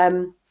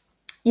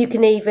 You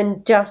can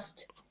even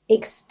just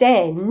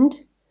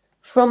extend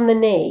from the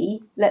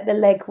knee, let the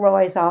leg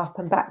rise up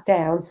and back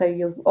down so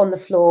you're on the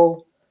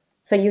floor.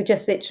 So you're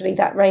just literally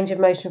that range of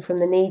motion from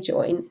the knee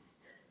joint.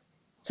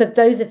 So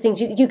those are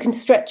things you can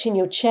stretch in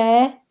your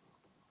chair.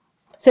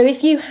 So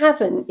if you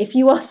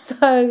are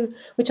so,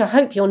 which I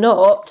hope you're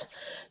not,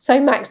 so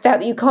maxed out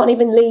that you can't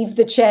even leave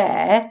the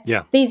chair,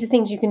 Yeah. these are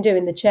things you can do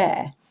in the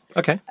chair.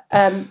 Okay.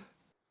 I've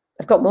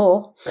got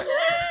more.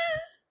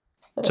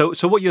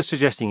 So what you're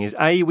suggesting is,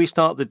 A, we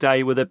start the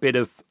day with a bit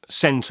of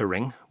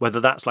centering,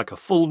 whether that's like a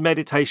full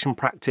meditation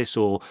practice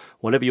or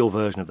whatever your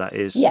version of that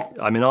is. Yeah.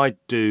 I mean,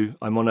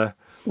 I'm on a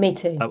Me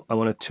too. I'm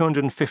on a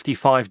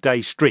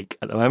 255-day streak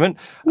at the moment.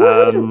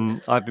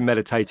 I've been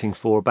meditating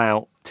for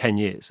about 10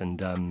 years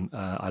and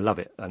I love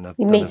it. And I've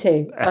Me done too.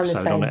 an I'm the episode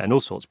on same. it and all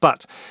sorts.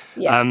 But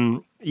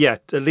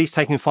at least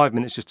taking 5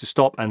 minutes just to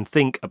stop and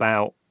think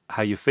about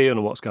how you feel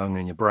and what's going on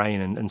in your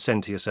brain and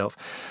send to yourself.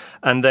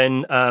 And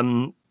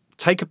then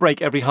take a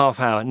break every half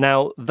hour.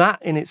 Now,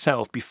 that in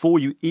itself, before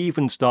you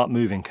even start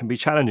moving, can be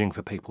challenging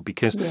for people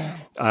because,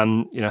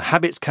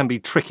 habits can be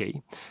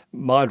tricky.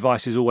 My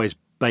advice is always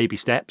baby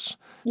steps.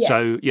 Yeah.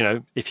 So,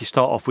 if you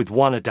start off with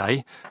 1 a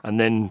day and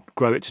then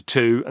grow it to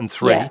 2 and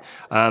 3,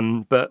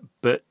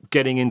 but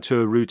getting into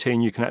a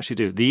routine you can actually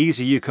do. The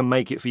easier you can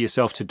make it for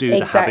yourself to do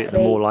the habit, the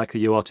more likely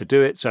you are to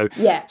do it. So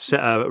set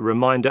a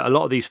reminder. A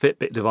lot of these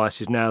Fitbit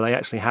devices now, they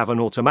actually have an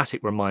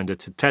automatic reminder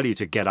to tell you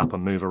to get up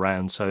and move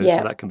around. So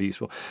that can be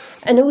useful.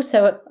 And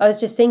also, I was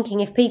just thinking,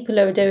 if people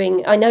are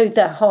doing, I know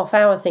that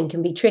half-hour thing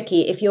can be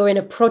tricky if you're in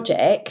a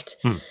project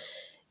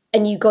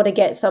and you got to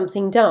get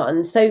something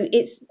done. So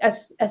it's,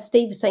 as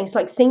Steve was saying, it's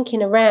like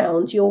thinking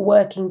around your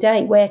working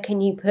day. Where can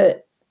you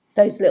put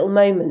those little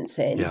moments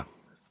in? Yeah.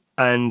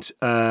 And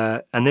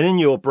then in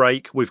your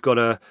break, we've got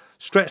to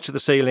stretch to the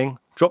ceiling,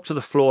 drop to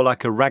the floor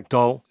like a rag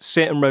doll,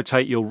 sit and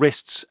rotate your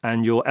wrists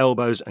and your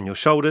elbows and your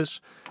shoulders,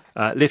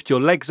 lift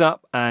your legs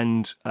up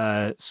and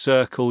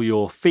circle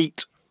your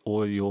feet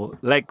or your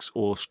legs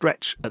or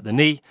stretch at the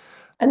knee.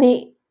 And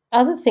the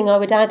other thing I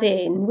would add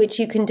in, which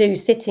you can do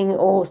sitting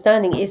or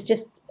standing, is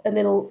just a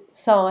little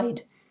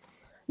side.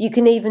 You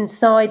can even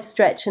side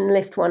stretch and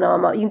lift one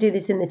arm up. You can do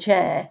this in the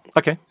chair.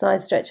 Okay. Side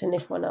stretch and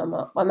lift one arm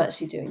up. I'm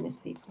actually doing this,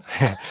 people.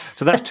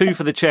 So that's 2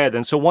 for the chair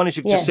then. So one is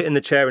you just sit in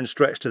the chair and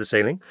stretch to the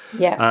ceiling.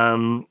 Yeah.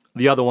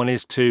 The other one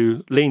is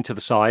to lean to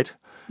the side.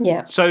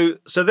 Yeah. So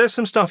there's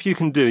some stuff you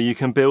can do. You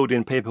can build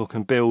in, people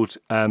can build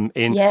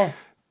in. Yeah.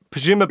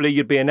 Presumably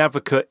you'd be an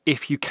advocate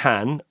if you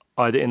can,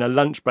 either in a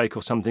lunch break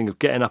or something, of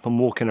getting up and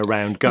walking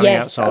around, going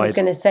outside. Yes, I was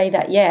going to say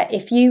that. Yeah.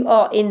 If you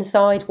are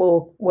inside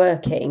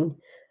working,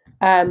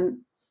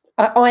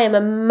 I am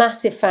a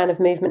massive fan of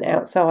movement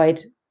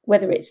outside,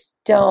 whether it's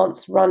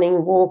dance,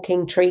 running,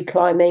 walking, tree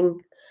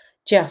climbing.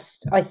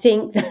 I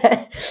think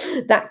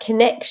that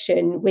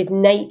connection with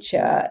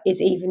nature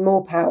is even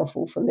more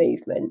powerful for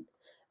movement.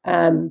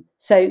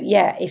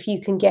 If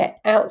you can get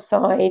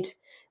outside,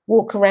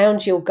 walk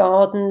around your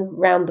garden,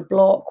 around the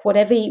block,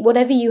 whatever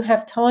you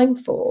have time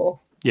for.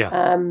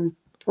 Yeah.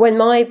 When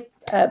my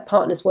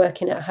partner's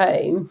working at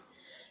home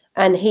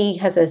and he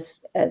has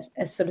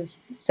a sort of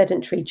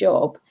sedentary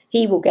job,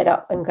 he will get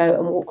up and go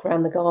and walk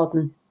around the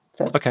garden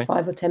for 5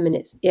 or 10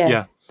 minutes.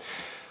 Yeah.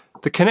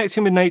 The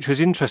connecting with nature is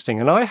interesting,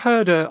 and I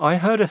heard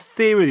a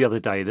theory the other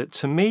day that,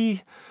 to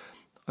me,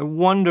 I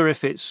wonder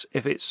if it's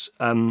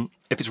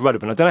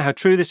relevant. I don't know how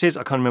true this is.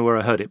 I can't remember where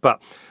I heard it,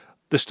 but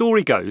the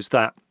story goes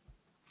that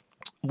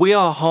we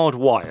are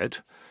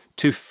hardwired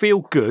to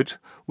feel good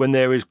when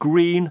there is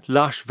green,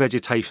 lush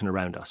vegetation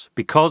around us.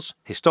 Because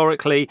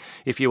historically,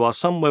 if you are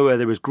somewhere where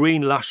there is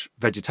green, lush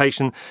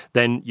vegetation,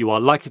 then you are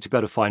likely to be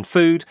able to find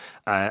food,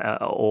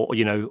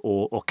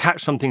 or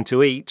catch something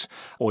to eat,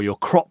 or your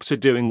crops are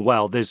doing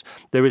well.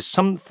 There is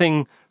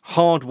something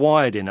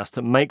hardwired in us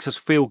that makes us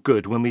feel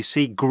good when we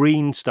see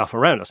green stuff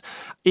around us.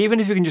 Even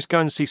if you can just go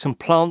and see some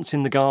plants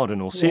in the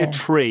garden or see a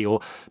tree,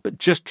 but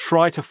just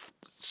try to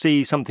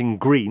see something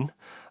green,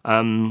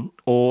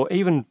 or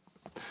even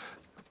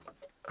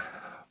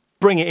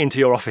bring it into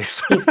your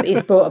office.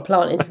 He's brought a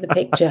plant into the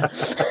picture.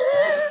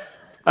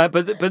 But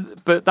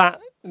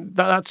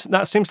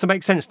that seems to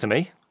make sense to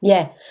me.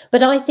 Yeah,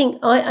 but I think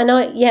I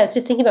was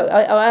just thinking about.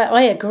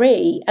 I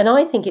agree, and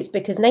I think it's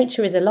because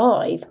nature is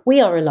alive.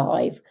 We are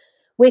alive.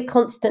 We're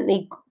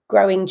constantly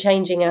growing,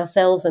 changing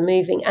ourselves, and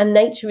moving, and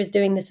nature is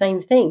doing the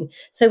same thing.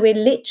 So we're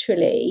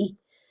literally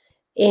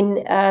in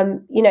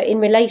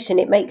relation.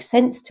 It makes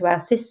sense to our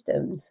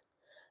systems.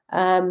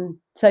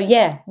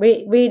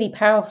 Really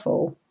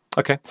powerful.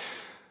 Okay.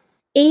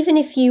 Even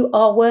if you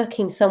are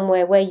working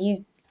somewhere where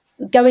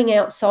going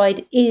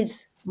outside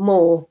is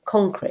more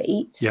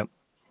concrete,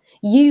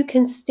 you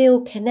can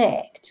still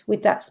connect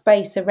with that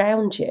space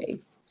around you.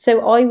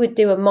 So I would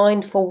do a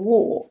mindful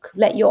walk,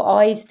 let your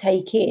eyes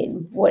take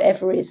in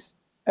whatever is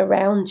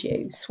around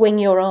you, swing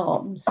your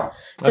arms.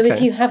 So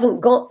if you haven't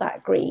got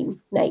that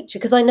green nature,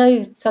 because I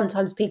know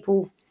sometimes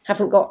people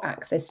haven't got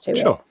access to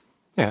Sure.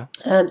 it.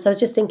 Yeah. So I was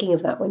just thinking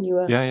of that when you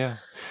were... Yeah.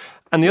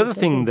 And the other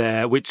thing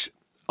there, which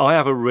I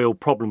have a real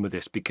problem with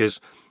this because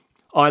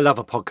I love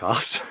a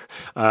podcast.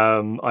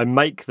 I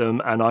make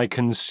them and I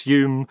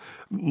consume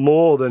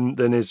more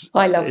than is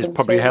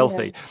probably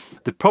healthy. Yeah.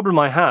 The problem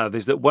I have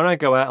is that when I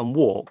go out and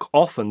walk,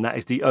 often that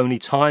is the only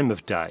time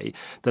of day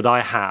that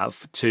I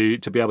have to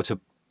be able to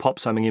pop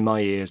something in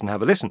my ears and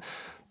have a listen.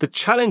 The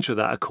challenge with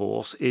that, of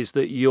course, is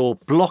that you're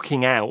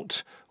blocking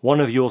out one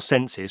of your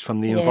senses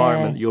from the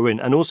environment that you're in.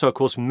 And also, of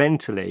course,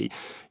 mentally,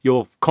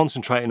 you're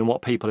concentrating on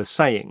what people are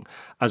saying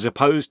as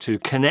opposed to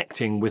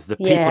connecting with the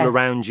people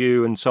around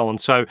you and so on.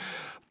 So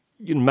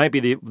maybe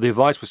the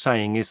advice we're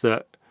saying is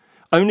that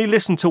only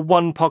listen to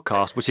one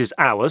podcast, which is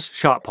ours,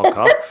 Sharp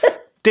Podcast.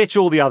 Ditch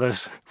all the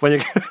others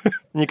when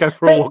you go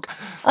for a walk.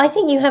 I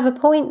think you have a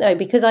point, though,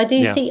 because I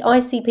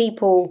see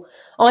people...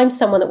 I'm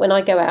someone that when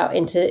I go out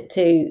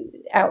into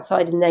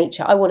outside in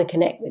nature, I want to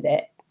connect with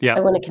it. Yeah. I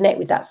want to connect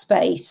with that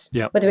space,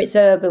 whether it's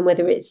urban,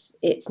 whether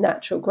it's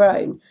natural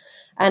grown.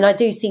 And I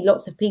do see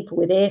lots of people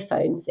with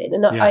earphones in.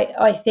 And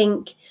I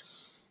think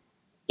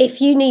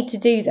if you need to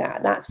do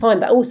that, that's fine.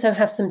 But also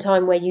have some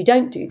time where you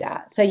don't do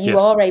that. So you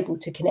are able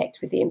to connect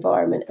with the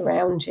environment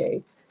around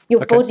you.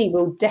 Your body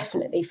will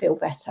definitely feel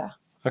better.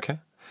 Okay.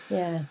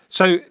 Yeah.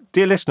 So,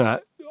 dear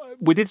listener,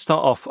 we did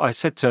start off, I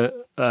said to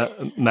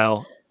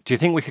Mel, do you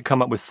think we could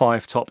come up with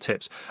 5 top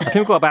tips? I think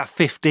we've got about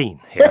 15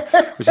 here,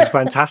 which is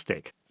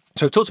fantastic.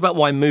 So we've talked about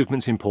why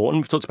movement's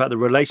important. We've talked about the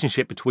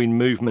relationship between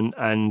movement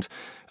and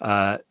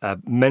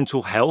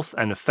mental health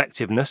and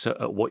effectiveness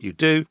at what you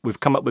do. We've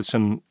come up with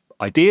some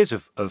ideas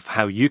of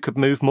how you could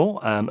move more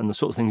and the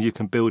sort of things you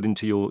can build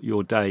into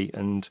your day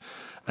and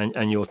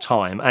your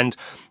time. And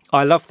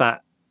I love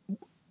that.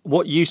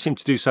 What you seem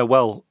to do so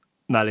well,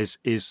 Mel, is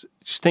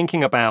just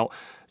thinking about,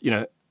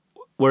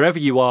 wherever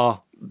you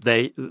are,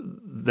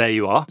 there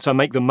you are. So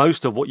make the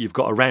most of what you've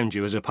got around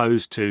you, as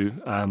opposed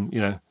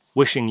to,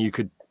 wishing you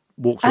could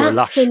walk through a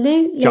lush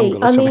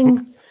jungle or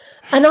something.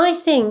 And I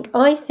think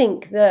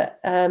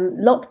that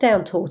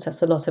lockdown taught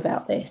us a lot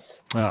about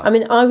this. I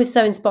mean, I was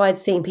so inspired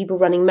seeing people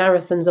running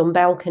marathons on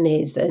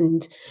balconies,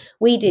 and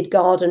we did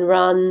garden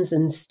runs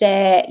and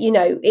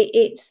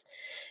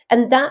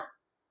and that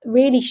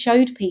really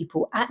showed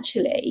people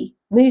actually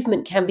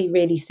movement can be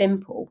really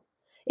simple.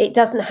 It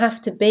doesn't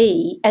have to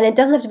be, and it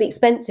doesn't have to be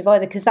expensive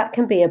either, because that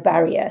can be a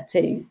barrier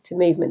to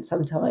movement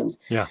sometimes.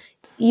 Yeah.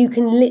 You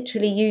can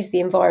literally use the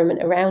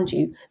environment around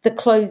you, the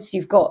clothes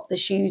you've got, the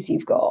shoes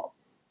you've got.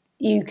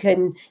 You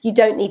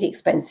don't need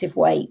expensive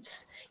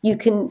weights. You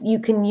can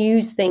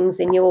use things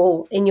in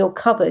your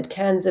cupboard,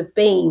 cans of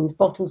beans,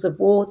 bottles of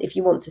water, if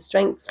you want to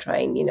strength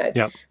train,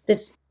 Yep.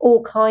 There's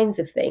all kinds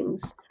of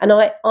things. And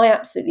I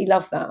absolutely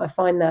love that. I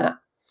find that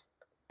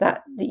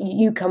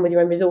you come with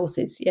your own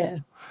resources. Yeah.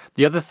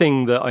 The other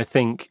thing that I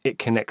think it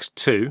connects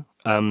to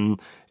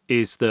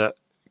is that,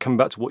 coming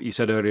back to what you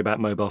said earlier about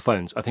mobile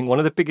phones, I think one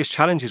of the biggest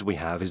challenges we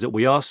have is that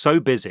we are so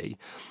busy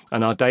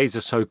and our days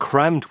are so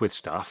crammed with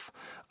stuff.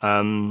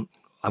 I'm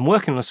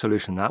working on a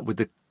solution that with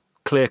the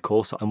Clear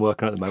course that I'm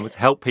working on at the moment to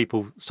help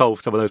people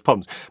solve some of those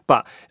problems.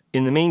 But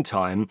in the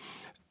meantime,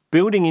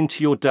 building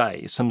into your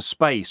day some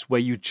space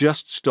where you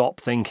just stop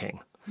thinking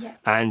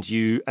and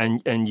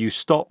you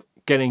stop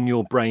getting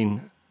your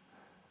brain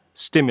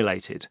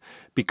stimulated,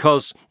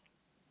 because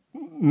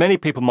many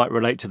people might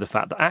relate to the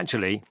fact that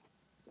actually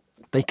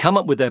they come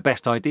up with their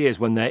best ideas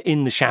when they're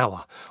in the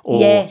shower or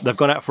they've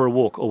gone out for a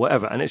walk or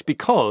whatever. And it's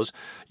because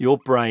your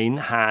brain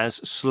has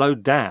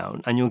slowed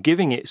down and you're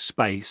giving it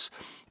space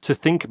to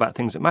think about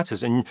things that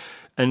matters.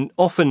 And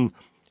often,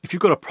 if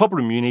you've got a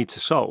problem you need to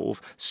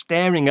solve,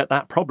 staring at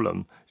that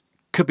problem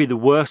could be the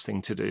worst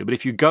thing to do. But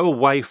if you go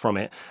away from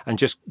it and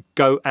just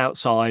go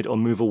outside or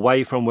move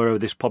away from wherever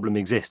this problem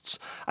exists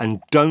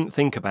and don't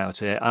think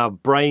about it, our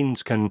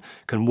brains can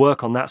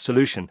work on that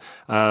solution,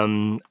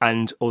 or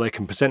they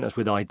can present us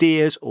with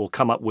ideas or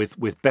come up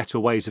with better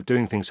ways of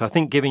doing things. So I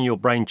think giving your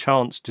brain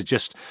chance to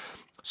just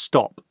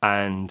stop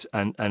and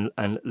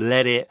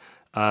let it.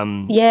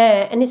 And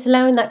it's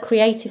allowing that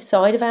creative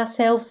side of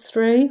ourselves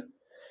through.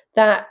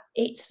 That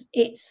it's.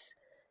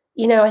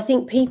 I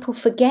think people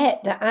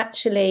forget that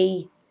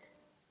actually,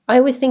 I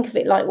always think of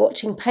it like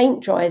watching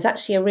paint dry is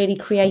actually a really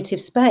creative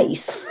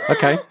space.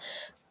 Okay.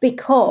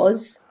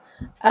 Because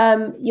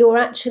you're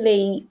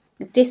actually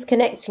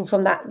disconnecting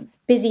from that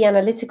busy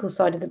analytical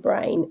side of the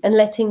brain and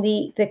letting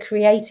the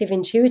creative,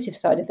 intuitive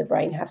side of the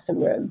brain have some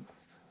room.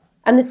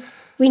 And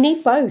we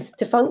need both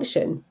to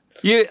function.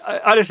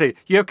 Honestly,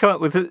 you have come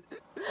up with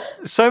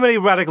so many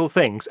radical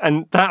things,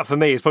 and that for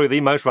me is probably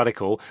the most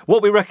radical.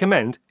 What we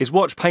recommend is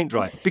watch paint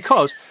dry,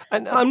 because,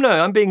 and I'm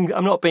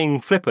not being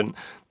flippant.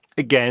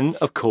 Again,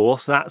 of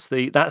course, that's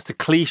the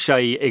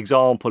cliche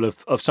example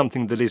of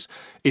something that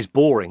is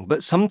boring.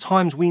 But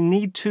sometimes we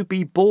need to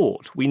be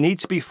bored. We need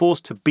to be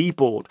forced to be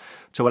bored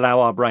to allow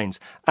our brains.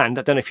 And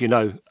I don't know if you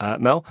know,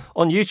 Mel,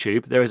 on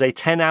YouTube there is a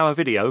 10-hour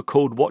video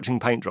called "Watching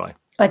Paint Dry."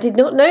 I did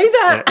not know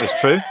that. Yeah, it's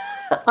true.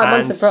 I'm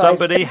and unsurprised.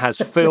 somebody has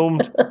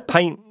filmed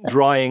paint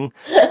drying.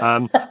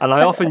 And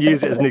I often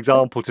use it as an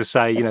example to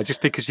say,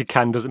 just because you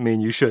can doesn't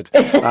mean you should.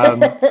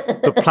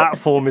 The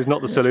platform is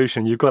not the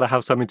solution. You've got to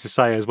have something to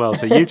say as well.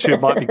 So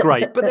YouTube might be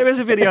great, but there is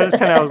a video that's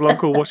 10 hours long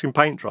called Watching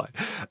Paint Dry.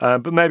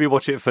 But maybe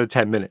watch it for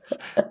 10 minutes.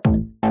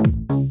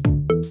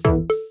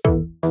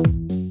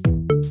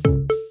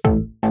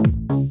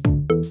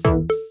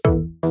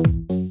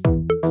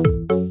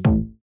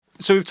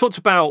 So we've talked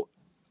about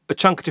a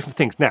chunk of different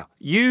things. Now,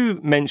 you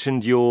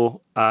mentioned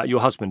your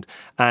husband,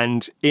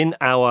 and in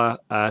our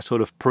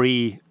sort of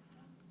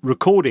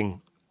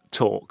pre-recording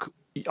talk,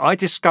 I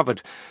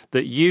discovered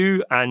that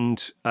you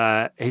and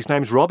his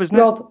name's Rob, isn't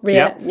it? Rob,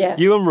 yeah.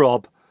 You and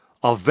Rob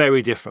are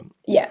very different.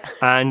 Yeah.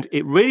 And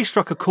it really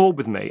struck a chord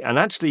with me. And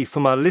actually,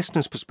 from our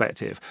listeners'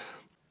 perspective,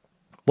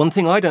 one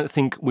thing I don't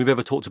think we've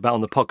ever talked about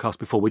on the podcast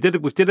before, we did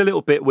a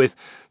little bit with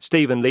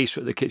Steve and Lisa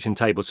at the kitchen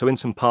table. So in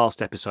some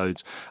past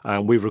episodes,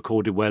 we've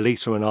recorded where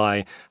Lisa and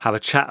I have a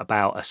chat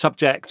about a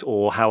subject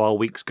or how our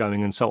week's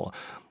going and so on.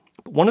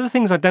 But one of the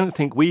things I don't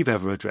think we've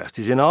ever addressed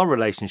is in our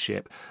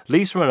relationship,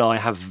 Lisa and I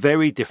have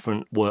very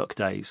different work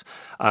days.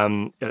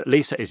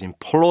 Lisa is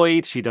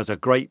employed. She does a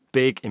great,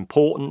 big,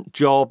 important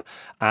job.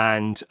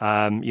 And,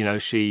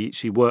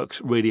 she works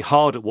really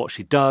hard at what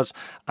she does.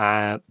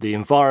 The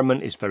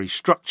environment is very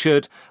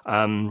structured.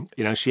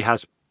 She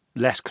has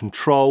less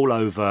control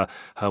over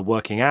her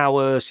working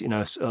hours.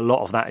 A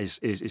lot of that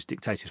is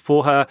dictated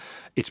for her.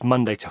 It's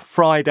Monday to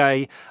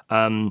Friday.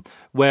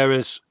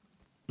 Whereas,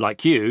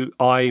 like you,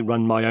 I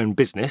run my own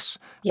business.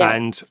 Yeah.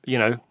 And,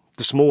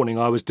 this morning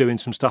I was doing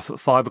some stuff at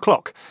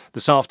 5:00.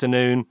 This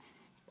afternoon,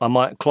 I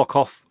might clock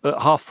off at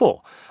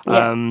 4:30.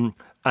 Yeah.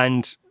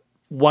 And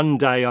one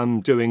day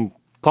I'm doing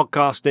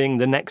podcasting.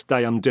 The next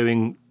day I'm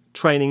doing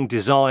training,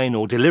 design,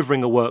 or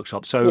delivering a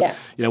workshop. So,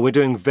 we're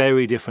doing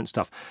very different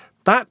stuff.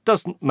 That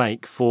doesn't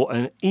make for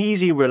an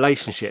easy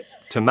relationship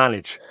to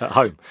manage at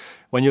home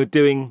when you're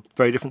doing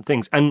very different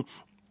things. And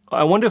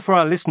I wonder for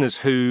our listeners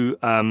who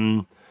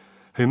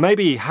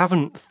maybe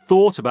haven't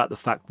thought about the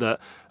fact that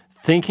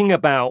thinking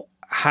about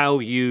how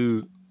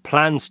you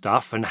plan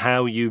stuff and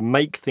how you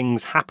make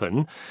things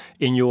happen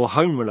in your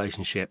home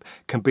relationship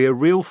can be a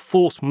real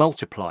force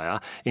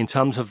multiplier in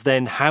terms of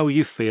then how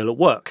you feel at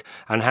work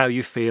and how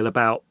you feel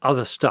about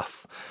other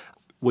stuff.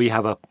 We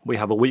have a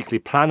weekly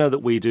planner that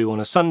we do on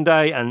a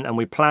Sunday, and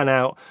we plan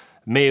out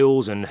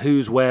meals and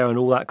who's where and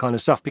all that kind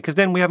of stuff, because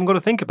then we haven't got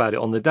to think about it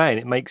on the day, and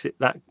it makes it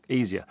that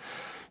easier.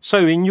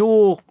 So in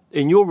your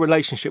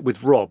relationship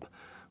with Rob,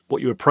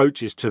 what your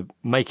approach is to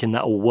making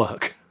that all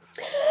work?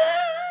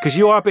 Because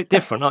you are a bit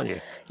different, aren't you?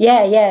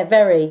 Yeah,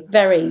 very,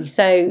 very.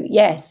 So,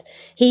 yes,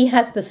 he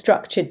has the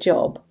structured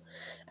job,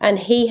 and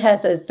he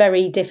has a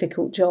very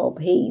difficult job.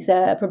 He's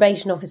a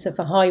probation officer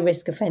for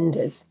high-risk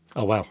offenders.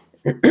 Oh, wow.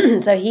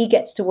 So he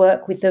gets to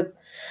work with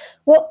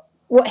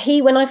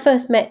when I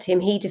first met him,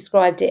 he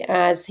described it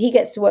as he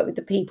gets to work with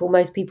the people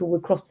most people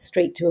would cross the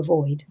street to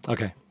avoid.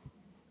 Okay.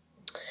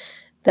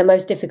 The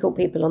most difficult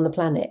people on the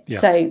planet. Yeah.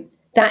 So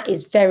that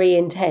is very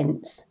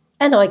intense.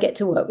 And I get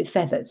to work with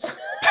feathers.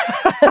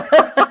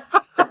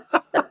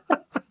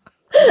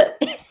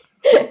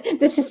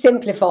 This is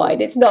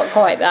simplified. It's not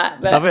quite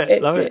that. But love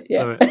it.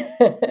 Yeah. Love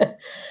it.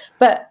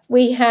 But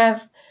we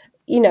have,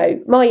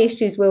 my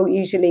issues will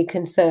usually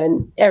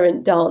concern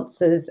errant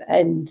dancers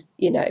and,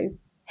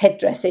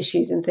 headdress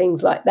issues and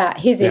things like that.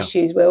 His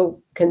issues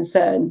will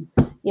concern,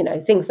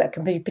 things that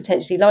can be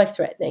potentially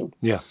life-threatening.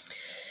 Yeah.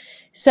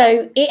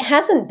 So it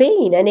hasn't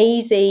been an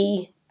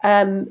easy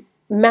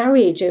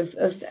marriage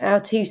of our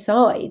two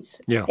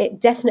sides. Yeah. It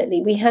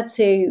definitely, we had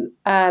to,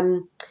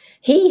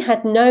 he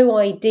had no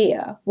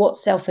idea what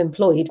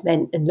self-employed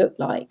meant and looked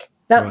like.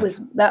 That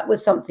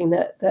was something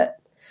that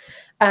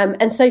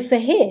and so for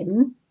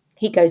him,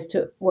 he goes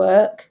to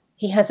work.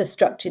 He has a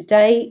structured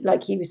day.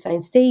 Like you were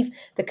saying, Steve,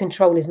 the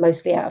control is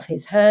mostly out of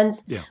his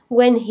hands. Yeah.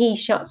 When he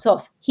shuts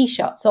off, he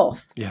shuts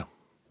off. Yeah.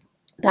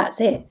 That's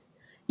it.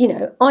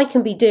 I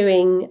can be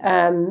doing,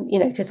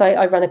 because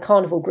I run a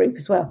carnival group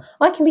as well.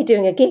 I can be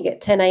doing a gig at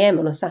 10 a.m.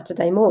 on a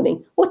Saturday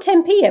morning or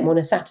 10 p.m. on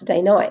a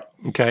Saturday night.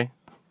 Okay.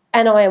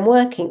 And I am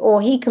working,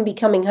 or he can be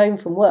coming home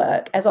from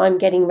work as I'm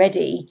getting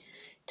ready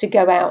to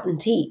go out and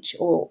teach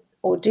or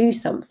do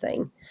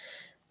something.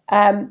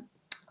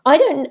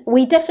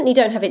 We definitely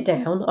don't have it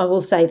down. I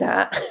will say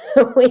that.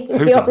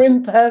 we are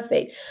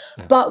imperfect,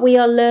 but we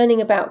are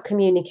learning about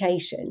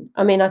communication.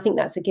 I mean, I think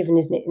that's a given,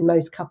 isn't it, in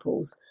most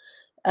couples?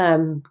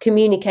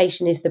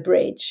 Communication is the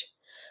bridge,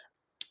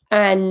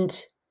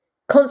 and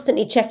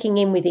constantly checking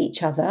in with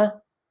each other,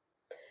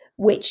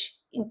 which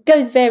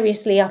goes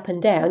variously up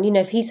and down.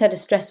 If he's had a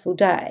stressful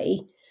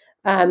day,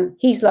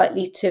 he's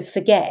likely to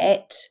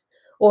forget,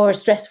 or a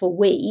stressful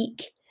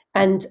week.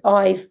 And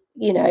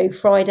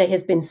Friday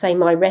has been, say,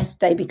 my rest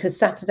day because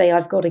Saturday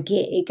I've got a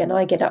gig and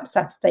I get up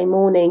Saturday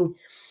morning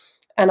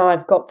and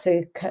I've got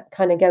to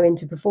kind of go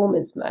into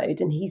performance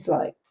mode. And he's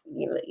like,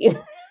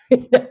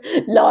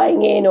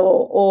 lying in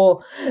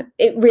or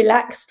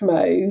relaxed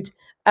mode.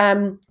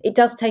 It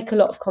does take a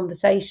lot of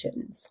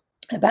conversations.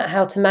 about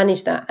how to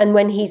manage that. And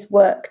when he's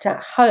worked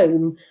at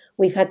home,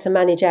 we've had to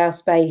manage our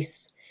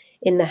space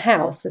in the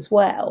house as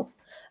well.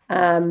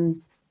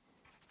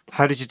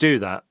 How did you do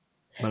that?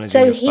 Managing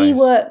So your he space?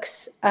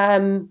 works,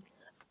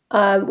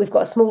 we've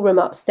got a small room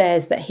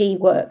upstairs that he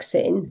works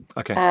in,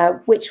 Okay.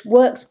 which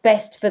works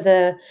best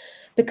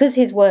because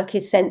his work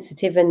is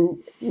sensitive and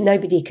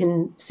nobody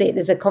can see it.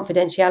 There's a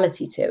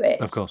confidentiality to it.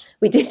 Of course.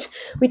 We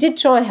did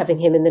try having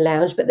him in the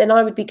lounge, but then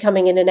I would be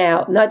coming in and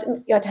out, and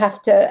I'd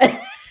have to.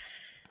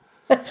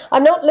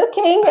 I'm not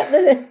looking at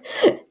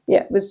the.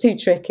 Yeah, it was too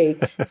tricky.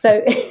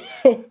 So,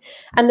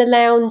 and the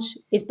lounge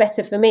is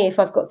better for me if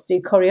I've got to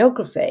do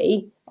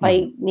choreography.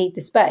 I need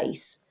the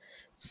space.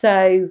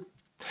 So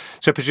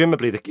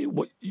presumably,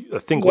 what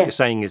you're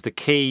saying is the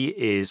key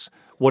is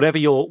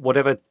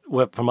whatever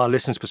from our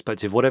listeners'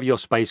 perspective, whatever your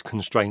space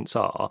constraints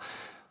are,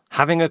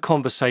 having a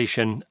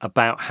conversation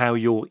about how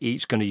you're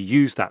each going to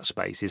use that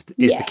space is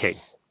the key.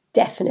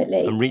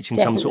 Definitely. And reaching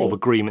some sort of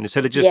agreement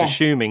instead of just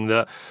assuming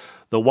that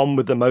the one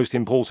with the most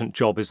important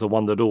job is the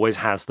one that always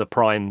has the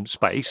prime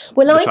space.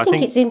 Well, I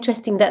think it's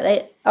interesting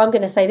that I'm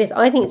going to say this.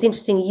 I think it's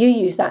interesting you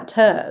use that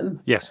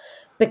term. Yes.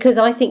 Because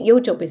I think your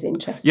job is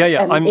interesting.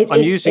 Yeah.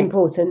 It's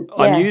important.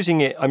 I'm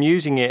using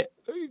it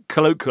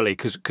colloquially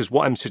because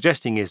what I'm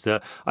suggesting is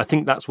that I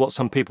think that's what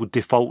some people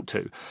default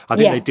to. I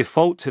think they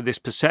default to this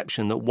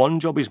perception that one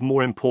job is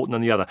more important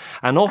than the other,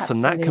 and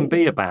often that can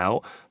be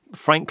about,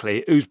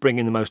 frankly, who's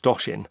bringing the most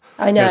dosh in.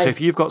 I know. So if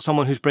you've got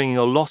someone who's bringing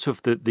a lot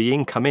of the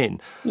income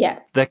in,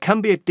 there can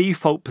be a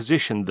default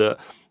position that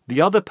the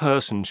other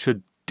person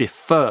should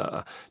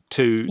defer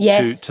to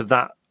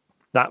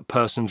that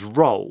person's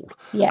role.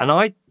 Yeah. And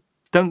I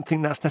don't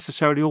think that's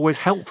necessarily always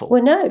helpful.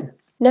 Well, no.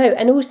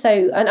 And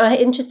also,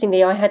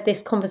 interestingly, I had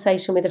this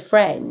conversation with a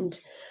friend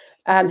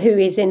who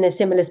is in a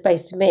similar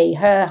space to me.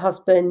 Her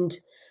husband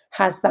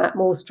has that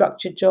more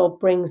structured job,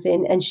 brings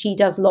in, and she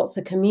does lots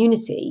of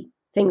community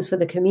things for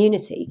the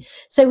community.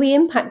 So we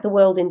impact the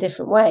world in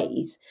different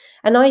ways.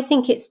 And I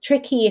think it's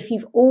tricky if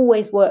you've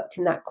always worked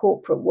in that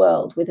corporate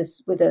world with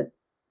a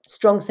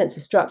strong sense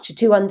of structure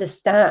to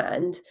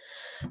understand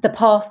the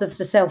path of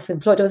the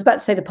self-employed. I was about to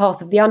say the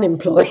path of the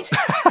unemployed.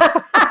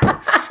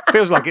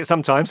 Feels like it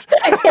sometimes.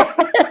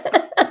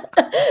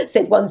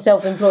 Said one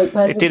self-employed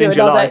person to another.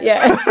 July.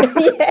 Yeah.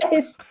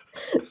 Yes.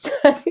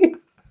 So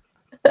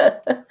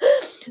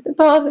the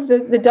path of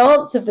the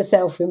dance of the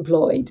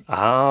self-employed.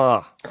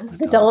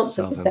 The dance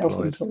of the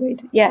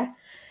self-employed. Yeah.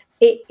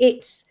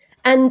 It's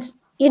and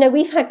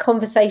we've had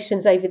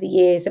conversations over the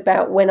years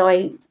about when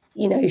I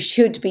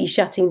should be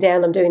shutting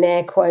down. I'm doing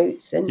air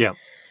quotes and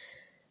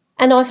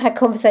I've had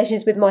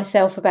conversations with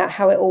myself about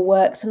how it all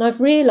works, and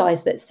I've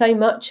realised that so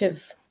much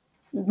of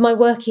my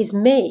work is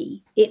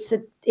me.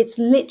 It's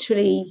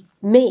literally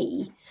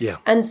me. Yeah.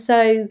 And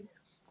so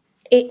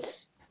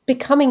it's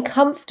becoming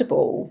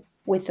comfortable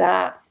with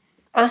that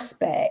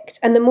aspect.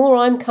 And the more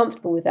I'm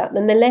comfortable with that,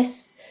 then the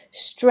less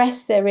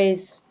stress there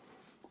is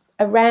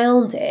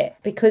around it,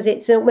 because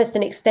it's almost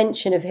an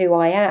extension of who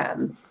I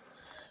am.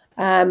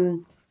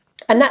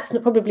 And that's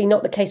probably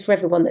not the case for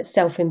everyone that's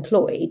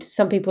self-employed.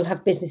 Some people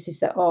have businesses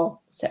that are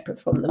separate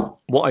from them.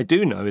 What I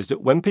do know is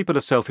that when people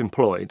are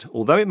self-employed,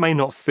 although it may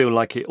not feel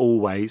like it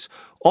always,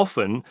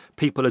 often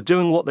people are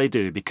doing what they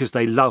do because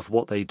they love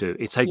what they do.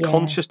 It's a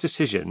conscious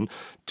decision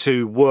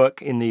to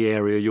work in the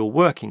area you're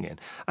working in.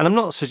 And I'm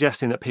not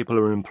suggesting that people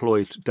who are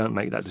employed don't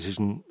make that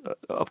decision.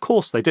 Of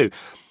course they do.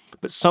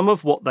 But some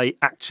of what they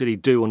actually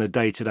do on a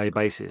day-to-day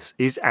basis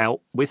is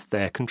out with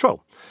their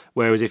control.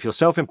 Whereas if you're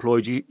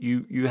self-employed,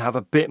 you have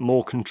a bit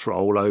more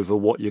control over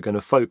what you're going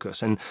to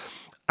focus.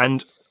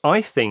 And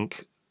I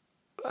think,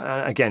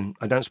 again,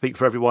 I don't speak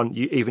for everyone,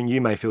 even you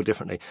may feel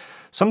differently.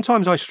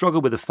 Sometimes I struggle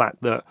with the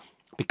fact that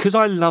because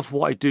I love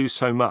what I do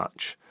so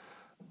much,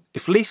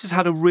 if Lisa's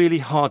had a really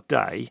hard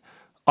day,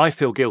 I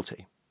feel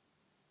guilty.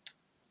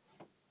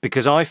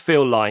 Because I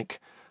feel like,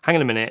 hang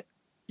on a minute,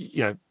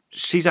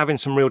 she's having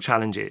some real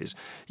challenges.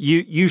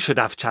 You should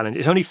have challenges.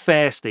 It's only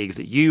fair, Steve,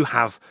 that you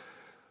have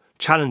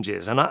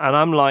challenges. And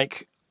I'm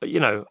like,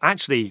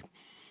 actually,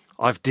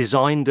 I've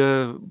designed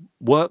a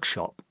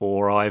workshop,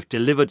 or I've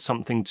delivered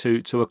something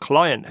to a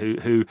client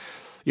who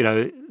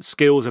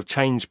skills have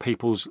changed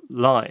people's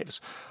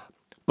lives.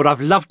 But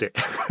I've loved it.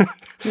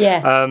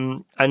 Yeah.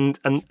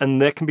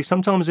 And there can be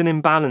sometimes an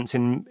imbalance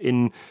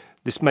in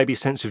this maybe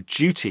sense of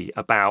duty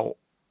about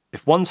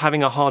if one's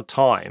having a hard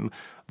time,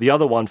 the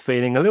other one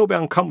feeling a little bit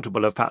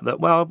uncomfortable of the fact that,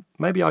 well,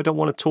 maybe I don't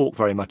want to talk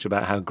very much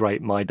about how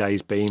great my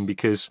day's been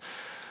because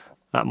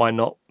that might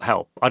not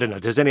help. I don't know.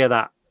 Does any of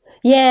that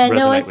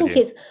resonate I think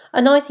with you?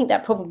 and I think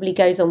that probably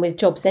goes on with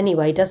jobs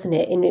anyway, doesn't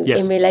it?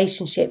 In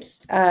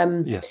relationships.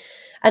 Yes.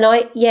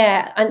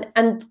 And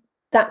and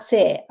that's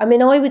it. I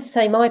mean, I would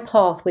say my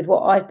path with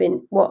what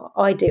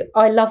I do,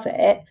 I love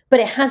it, but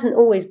it hasn't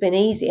always been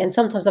easy. And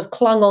sometimes I've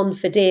clung on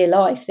for dear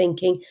life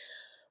thinking,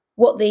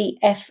 what the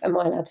F am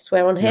I allowed to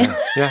swear on here?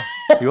 Yeah,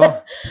 you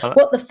are.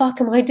 What the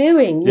fuck am I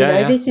doing?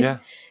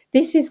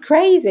 This is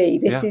crazy.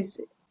 This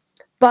is,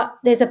 but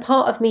there's a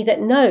part of me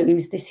that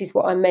knows this is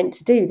what I'm meant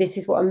to do. This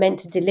is what I'm meant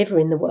to deliver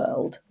in the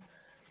world.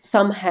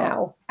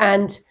 somehow.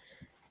 And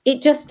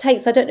it just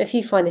takes, I don't know if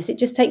you find this, it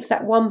just takes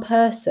that one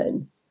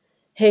person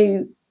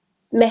who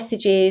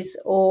messages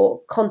or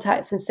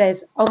contacts and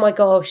says, oh my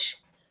gosh,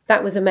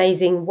 that was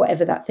amazing,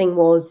 whatever that thing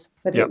was,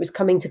 whether Yep. it was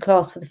coming to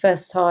class for the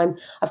first time.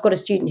 I've got a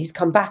student who's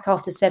come back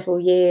after several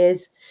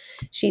years.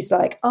 She's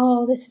like,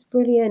 oh, this is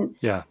brilliant.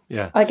 Yeah.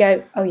 I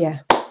go, oh yeah,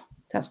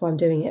 that's why I'm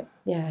doing it.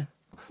 Yeah.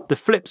 The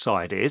flip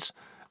side is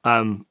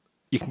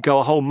you can go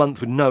a whole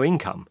month with no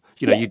income.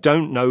 You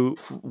don't know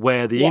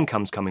where the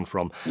income's coming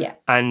from. Yeah.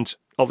 And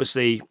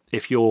obviously,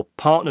 if you're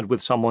partnered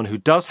with someone who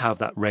does have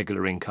that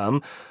regular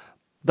income,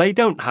 they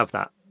don't have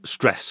that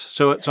stress.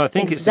 So I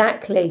think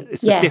exactly.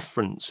 it's the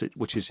difference,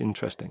 which is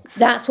interesting.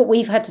 That's what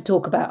we've had to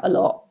talk about a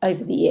lot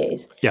over the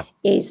years. Yeah.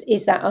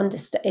 Is that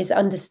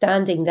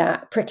understanding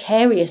that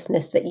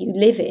precariousness that you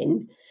live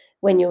in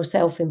when you're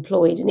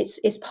self-employed, and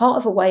it's part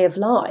of a way of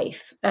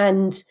life.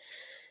 And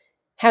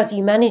how do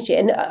you manage it?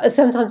 And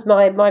sometimes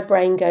my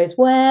brain goes,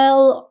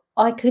 well,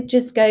 I could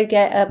just go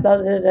get a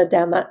blah, blah, blah,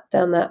 down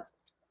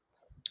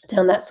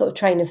that sort of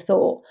train of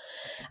thought.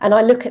 And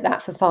I look at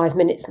that for 5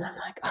 minutes and I'm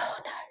like, oh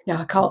no,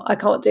 I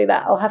can't do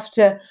that. I'll have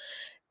to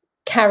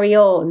carry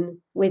on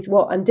with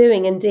what I'm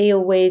doing and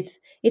deal with,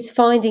 it's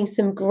finding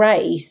some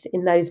grace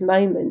in those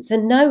moments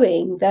and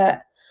knowing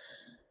that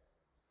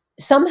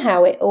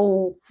somehow it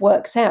all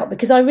works out.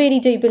 Because I really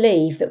do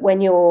believe that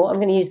when you're, I'm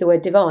going to use the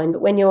word divine,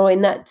 but when you're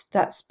in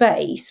that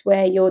space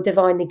where you're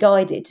divinely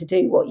guided to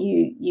do what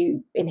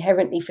you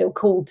inherently feel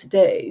called to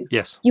do,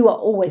 yes, you are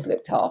always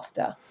looked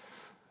after.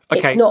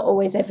 Okay. It's not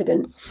always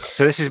evident.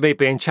 So this is me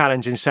being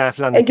challenged in South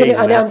London.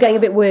 I know I'm getting a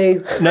bit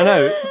woo.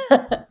 No.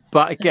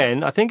 But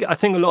again, I think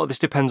a lot of this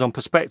depends on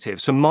perspective.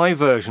 So my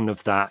version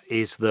of that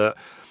is that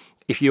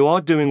if you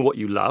are doing what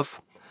you love,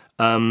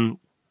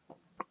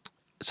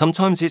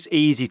 sometimes it's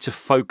easy to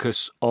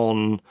focus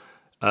on,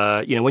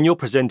 when you're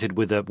presented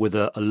with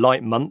a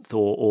light month,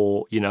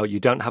 or you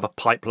don't have a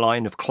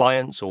pipeline of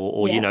clients,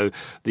 or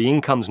the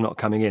income's not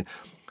coming in.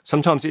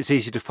 Sometimes it's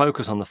easy to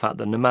focus on the fact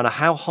that no matter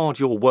how hard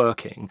you're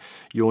working,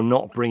 you're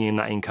not bringing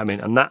that income in,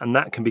 and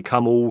that can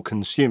become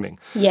all-consuming.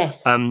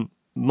 Yes.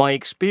 My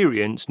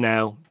experience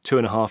now,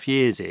 2.5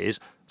 years, is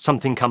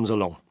something comes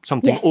along.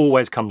 Something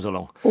always comes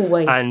along.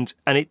 Always. And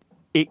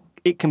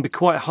it can be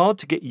quite hard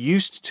to get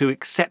used to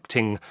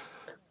accepting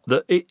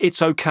that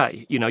it's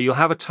okay. You'll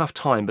have a tough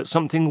time, but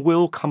something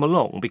will come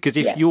along, because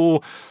if you're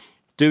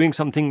doing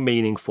something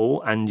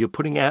meaningful and you're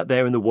putting it out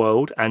there in the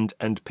world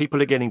and people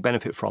are getting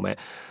benefit from it,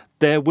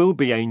 there will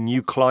be a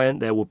new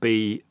client, there will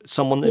be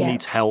someone that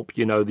needs help,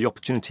 the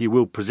opportunity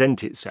will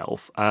present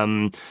itself.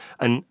 And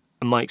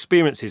my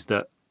experience is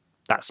that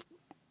that's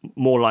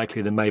more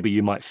likely than maybe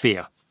you might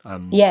fear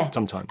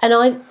sometimes. And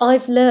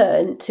I've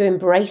learned to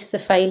embrace the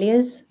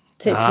failures,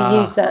 to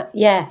use that,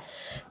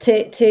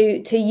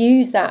 to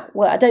use that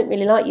word. I don't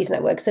really like using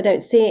that word because I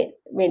don't see it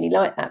really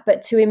like that,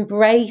 but to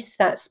embrace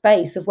that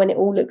space of when it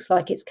all looks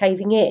like it's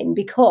caving in,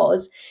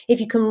 because if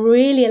you can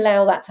really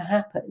allow that to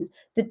happen,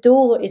 the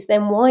door is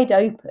then wide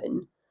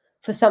open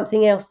for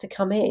something else to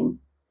come in,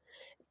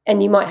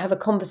 and you might have a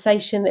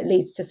conversation that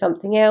leads to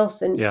something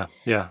else. And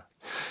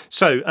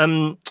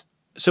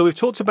so we've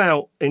talked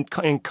about in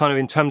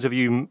terms of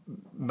you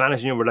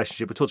managing your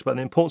relationship, we talked about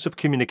the importance of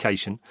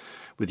communication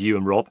with you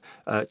and Rob,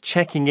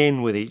 checking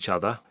in with each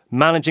other,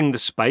 managing the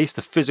space,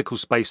 the physical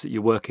space that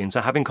you work in. So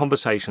having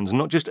conversations,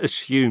 not just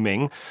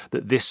assuming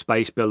that this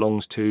space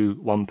belongs to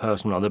one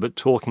person or another, but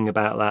talking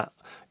about that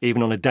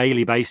even on a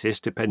daily basis,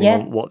 depending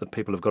on what the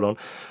people have got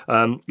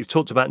on. You've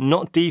talked about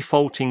not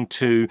defaulting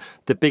to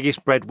the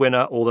biggest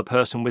breadwinner or the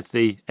person with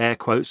the air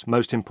quotes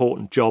most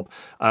important job,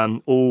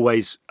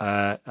 always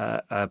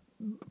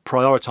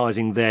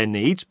prioritising their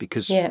needs,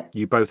 because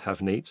you both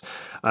have needs.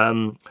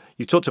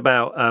 You talked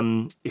about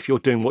if you're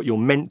doing what you're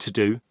meant to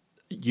do,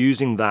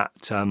 using that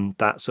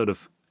sort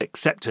of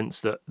acceptance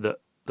that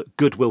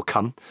good will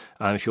come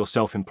if you're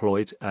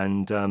self-employed,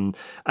 and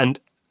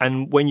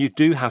when you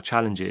do have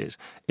challenges,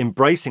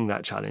 embracing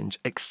that challenge,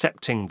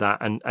 accepting that,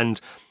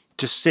 and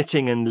just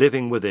sitting and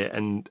living with it,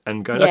 and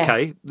going,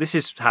 okay, this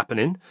is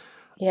happening.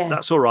 Yeah,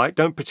 that's all right.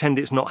 Don't pretend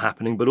it's not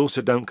happening, but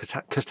also don't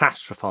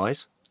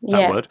catastrophize.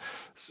 That word,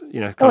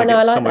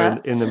 somewhere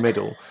in the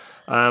middle.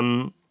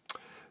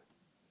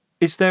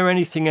 Is there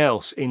anything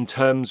else in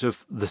terms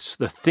of the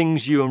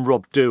things you and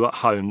Rob do at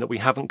home that we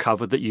haven't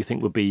covered that you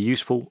think would be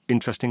useful,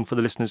 interesting for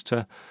the listeners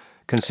to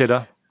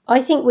consider? I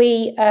think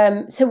we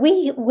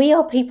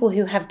are people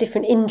who have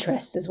different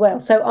interests as well.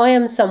 So I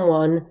am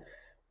someone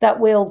that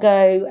will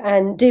go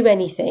and do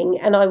anything,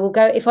 and I will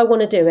go if I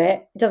want to do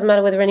it. It doesn't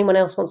matter whether anyone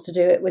else wants to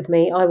do it with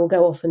me. I will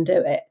go off and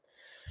do it.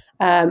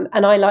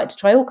 And I like to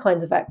try all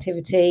kinds of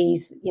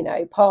activities,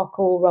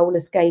 parkour, roller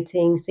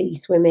skating, sea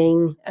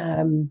swimming.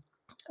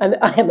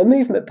 I am a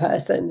movement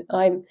person.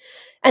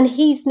 And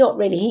he's not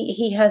really.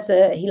 He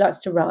likes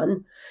to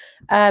run.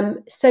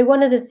 So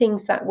one of the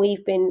things that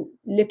we've been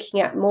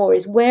looking at more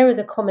is where are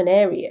the common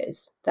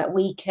areas that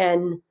we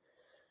can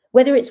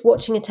whether it's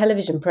watching a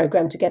television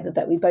program together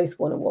that we both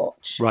want to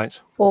watch, Right.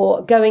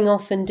 or going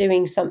off and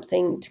doing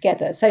something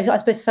together. So I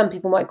suppose some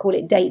people might call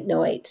it date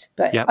night,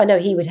 but Yep. I know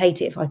he would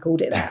hate it if I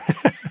called it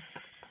that.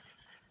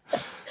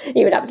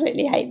 He would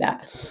absolutely hate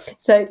that.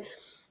 So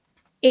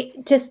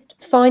it just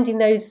finding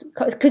those,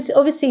 because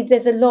obviously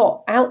there's a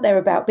lot out there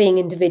about being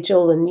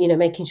individual and, you know,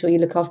 making sure you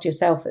look after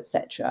yourself,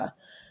 etc.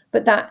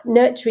 But that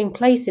nurturing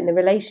place in the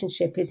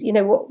relationship is, you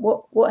know,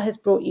 what has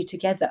brought you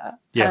together.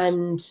 Yes.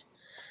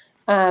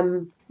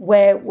 And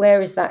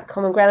where is that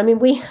common ground? I mean,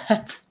 we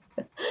have,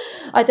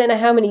 I don't know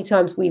how many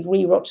times we've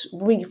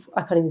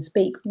I can't even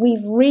speak. We've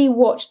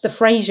rewatched the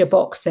Frasier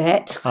box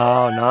set.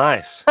 Oh,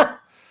 nice.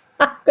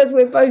 Because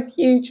we're both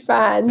huge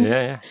fans.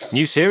 Yeah.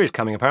 New series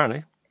coming,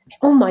 apparently.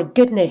 Oh my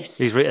goodness!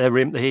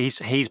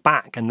 He's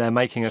back, and they're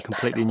making a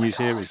completely new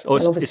series. Or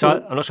I'm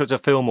not sure it's a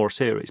film or a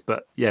series,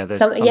 but yeah, there's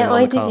something. Yeah,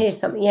 I did hear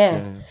something.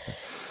 Yeah.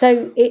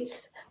 So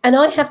it's, and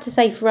I have to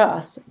say, for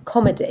us,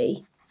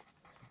 comedy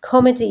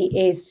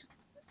is.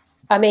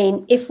 I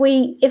mean, if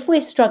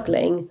we're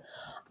struggling,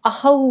 a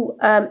whole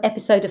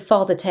episode of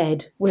Father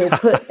Ted will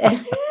put.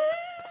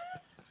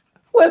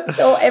 We'll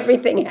sort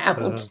everything out.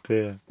 Oh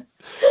dear.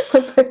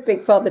 We're both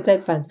big Father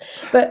Ted fans,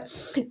 but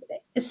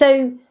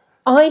so.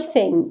 I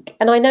think,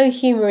 and I know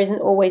humour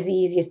isn't always the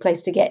easiest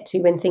place to get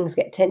to when things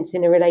get tense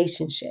in a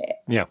relationship.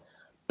 Yeah.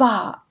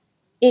 But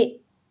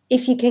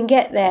if you can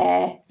get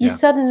there, you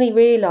suddenly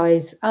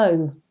realise,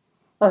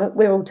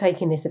 we're all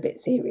taking this a bit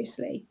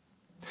seriously.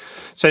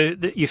 So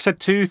you've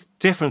said two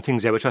different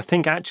things there, which I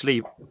think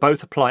actually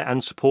both apply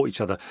and support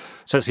each other.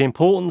 So it's the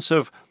importance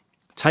of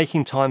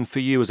taking time for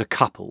you as a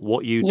couple,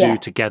 what you do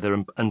together,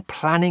 and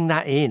planning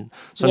that in.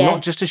 So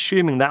not just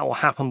assuming that will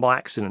happen by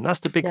accident. That's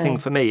the big thing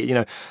for me. You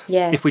know,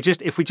 if we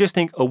just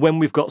think, oh, when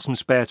we've got some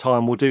spare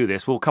time, we'll do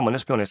this. Well, come on,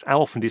 let's be honest.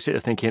 How often do you sit there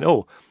thinking,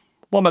 oh,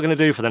 what am I going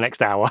to do for the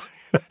next hour?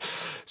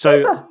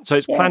 So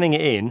it's planning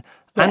it in.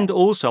 Yeah. And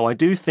also, I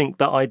do think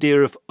that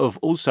idea of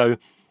also,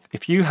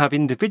 if you have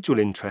individual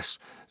interests,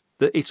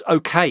 that it's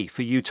okay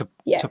for you to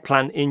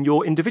plan in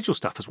your individual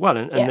stuff as well.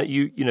 And that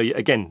you know,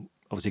 again,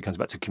 obviously it comes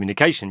back to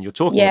communication. You're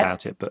talking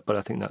about it, but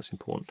I think that's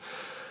important.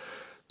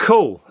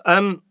 Cool.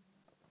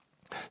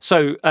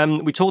 So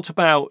we talked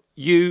about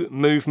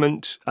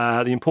movement,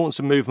 the importance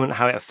of movement,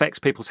 how it affects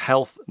people's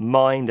health,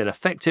 mind and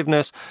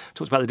effectiveness.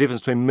 Talked about the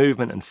difference between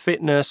movement and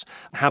fitness,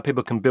 how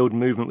people can build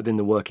movement within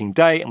the working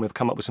day. And we've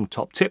come up with some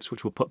top tips,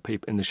 which we'll put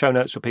people in the show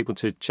notes for people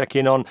to check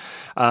in on.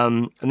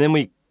 And then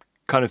we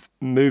kind of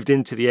moved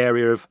into the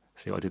area of,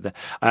 see what I did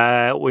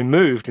there? We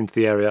moved into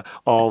the area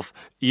of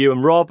you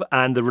and Rob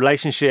and the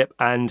relationship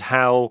and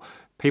how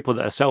people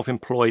that are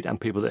self-employed and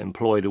people that are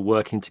employed are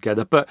working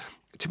together. But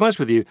to be honest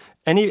with you,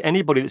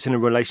 anybody that's in a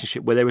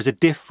relationship where there is a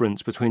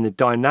difference between the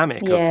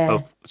dynamic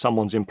of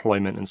someone's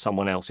employment and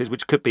someone else's,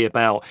 which could be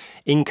about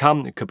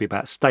income, it could be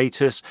about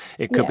status,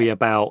 it could be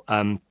about...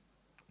 and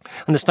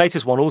the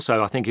status one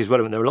also, I think, is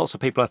relevant. There are lots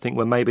of people, I think,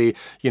 where maybe,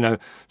 you know,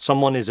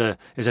 someone is a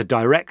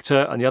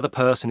director and the other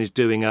person is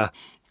doing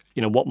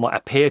what might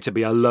appear to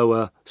be a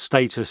lower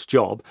status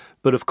job.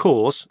 But of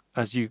course,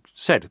 as you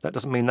said, that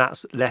doesn't mean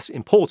that's less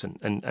important.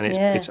 And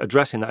it's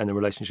addressing that in the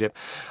relationship.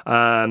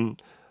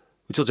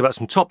 We talked about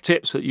some top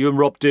tips that you and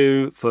Rob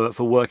do for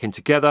working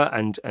together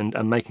and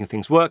making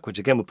things work, which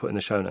again we'll put in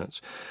the show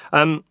notes.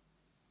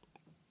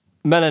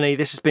 Melanie,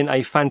 this has been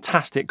a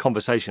fantastic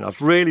conversation.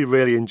 I've really,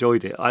 really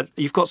enjoyed it.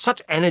 You've got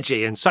such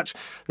energy and such.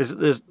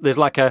 There's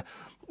like a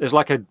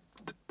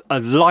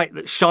light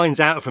that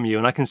shines out from you,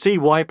 and I can see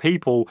why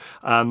people,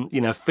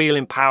 feel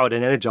empowered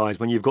and energized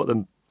when you've got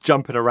them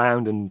jumping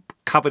around and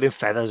covered in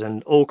feathers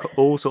and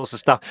all sorts of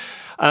stuff.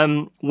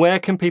 Where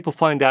can people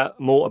find out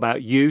more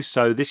about you?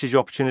 So this is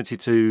your opportunity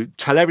to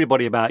tell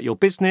everybody about your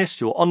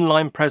business, your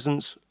online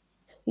presence.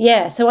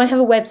 Yeah, so I have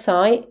a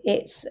website.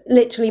 It's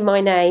literally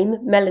my name,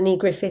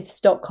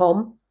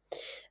 melaniegriffiths.com,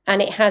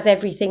 and it has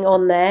everything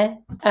on there.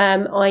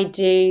 I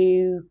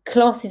do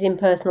classes in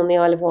person on the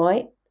Isle of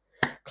Wight,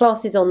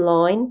 classes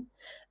online,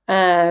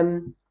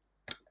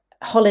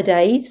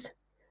 holidays.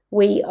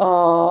 We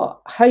are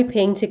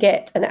hoping to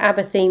get an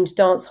ABBA-themed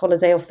dance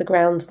holiday off the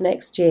ground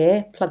next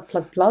year. Plug,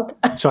 plug, plug.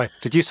 Sorry,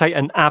 did you say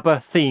an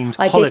ABBA-themed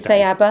holiday? I did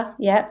say ABBA,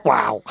 yeah.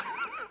 Wow.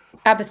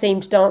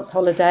 ABBA-themed dance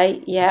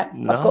holiday, yeah.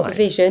 Nice. I've got the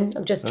vision.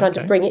 I'm just trying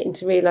to bring it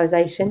into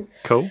realisation.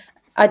 Cool.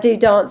 I do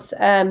dance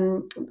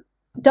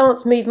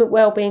movement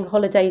wellbeing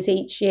holidays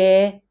each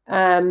year,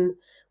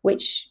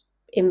 which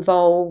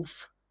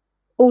involve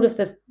all of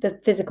the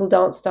physical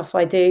dance stuff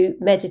I do,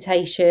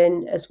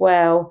 meditation as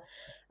well,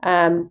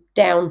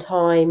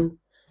 downtime,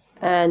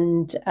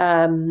 and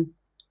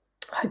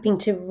hoping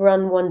to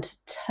run one to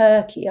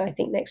Turkey, I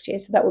think, next year.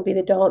 So that would be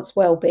the dance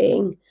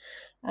wellbeing.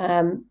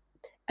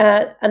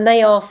 And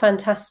they are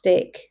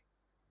fantastic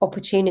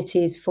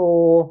opportunities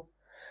for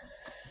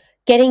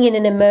getting in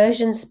an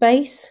immersion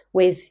space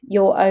with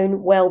your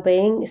own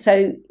well-being.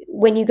 So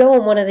when you go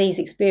on one of these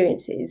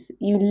experiences,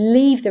 you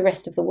leave the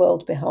rest of the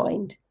world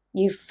behind.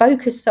 You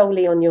focus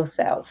solely on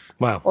yourself,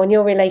 on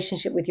your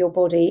relationship with your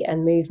body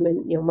and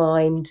movement, your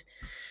mind.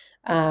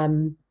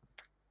 And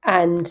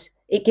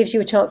it gives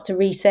you a chance to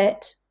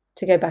reset,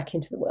 to go back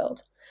into the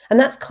world. And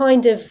that's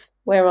kind of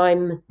where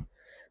I'm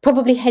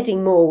probably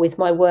heading more with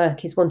my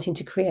work, is wanting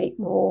to create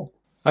more.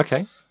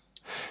 Okay.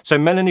 So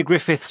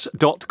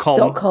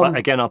melaniegriffiths.com.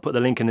 Again, I'll put the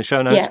link in the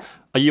show notes. Yeah.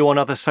 Are you on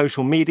other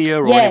social media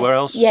or anywhere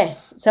else?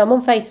 Yes. So I'm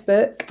on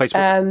Facebook.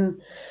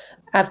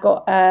 I've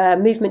got a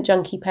Movement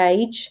Junkie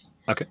page.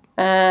 Okay.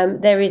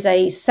 There is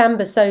a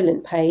Samba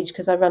Solent page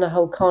because I run a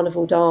whole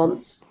carnival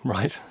dance.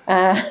 Right.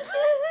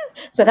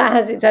 So that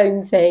has its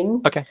own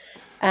thing. Okay.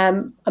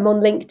 I'm on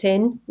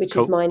LinkedIn, which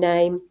is my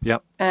name.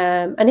 Yep.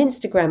 And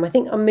Instagram. I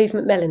think I'm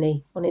Movement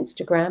Melanie on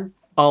Instagram.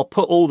 I'll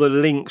put all the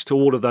links to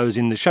all of those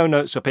in the show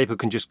notes so people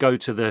can just go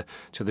to the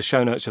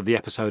show notes of the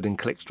episode and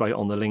click straight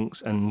on the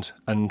links and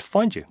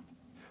find you.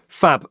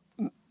 Fab.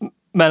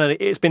 Melanie,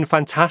 it's been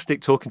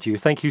fantastic talking to you.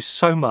 Thank you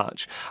so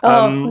much.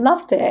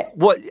 Loved it.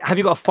 What have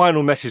you got a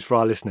final message for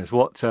our listeners?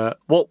 What do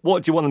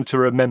you want them to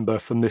remember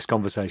from this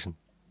conversation?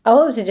 I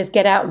want them to just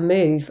get out and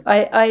move.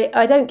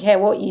 I don't care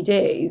what you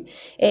do.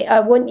 I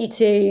want you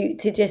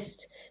to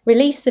just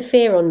release the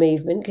fear on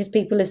movement, because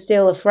people are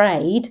still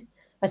afraid.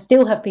 I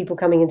still have people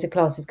coming into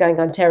classes going,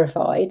 I'm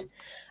terrified.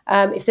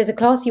 If there's a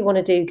class you want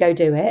to do, go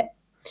do it.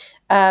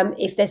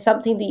 If there's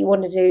something that you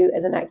want to do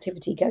as an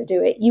activity, go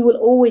do it. You will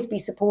always be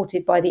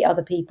supported by the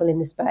other people in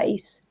the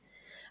space.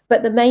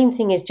 But the main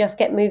thing is just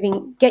get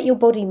moving, get your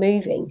body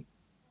moving.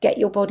 Get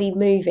your body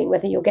moving,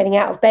 whether you're getting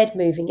out of bed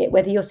moving it,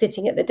 whether you're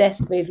sitting at the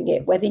desk moving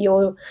it, whether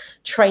you're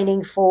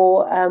training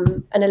for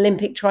an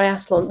Olympic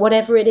triathlon,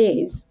 whatever it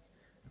is,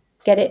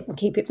 get it and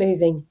keep it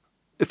moving.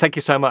 Thank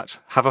you so much.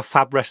 Have a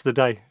fab rest of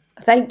the day.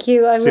 Thank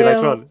you. I will. See you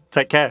later on.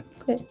 Take care.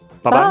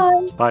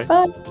 Bye-bye. Bye.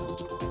 Bye.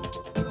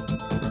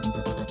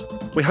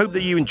 We hope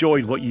that you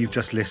enjoyed what you've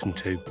just listened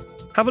to.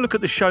 Have a look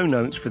at the show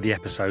notes for the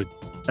episode,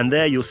 and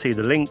there you'll see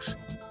the links,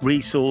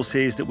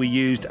 resources that we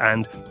used,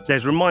 and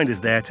there's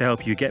reminders there to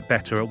help you get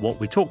better at what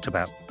we talked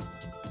about.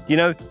 You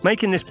know,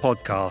 making this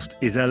podcast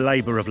is a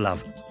labour of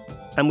love,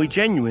 and we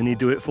genuinely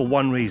do it for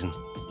one reason: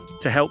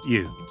 to help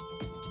you.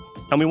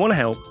 And we want to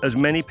help as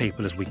many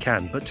people as we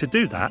can, but to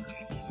do that,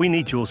 we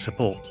need your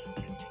support.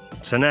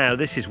 So now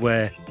this is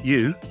where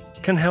you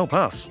can help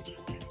us.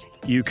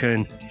 You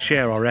can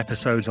share our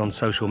episodes on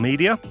social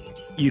media.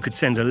 You could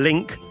send a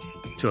link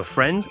to a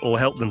friend or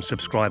help them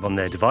subscribe on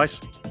their device.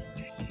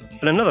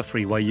 And another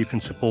free way you can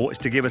support is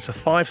to give us a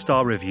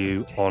 5-star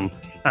review on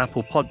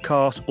Apple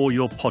Podcasts or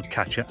your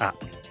podcatcher app.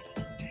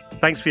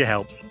 Thanks for your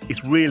help.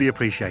 It's really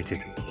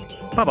appreciated.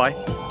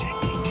 Bye-bye.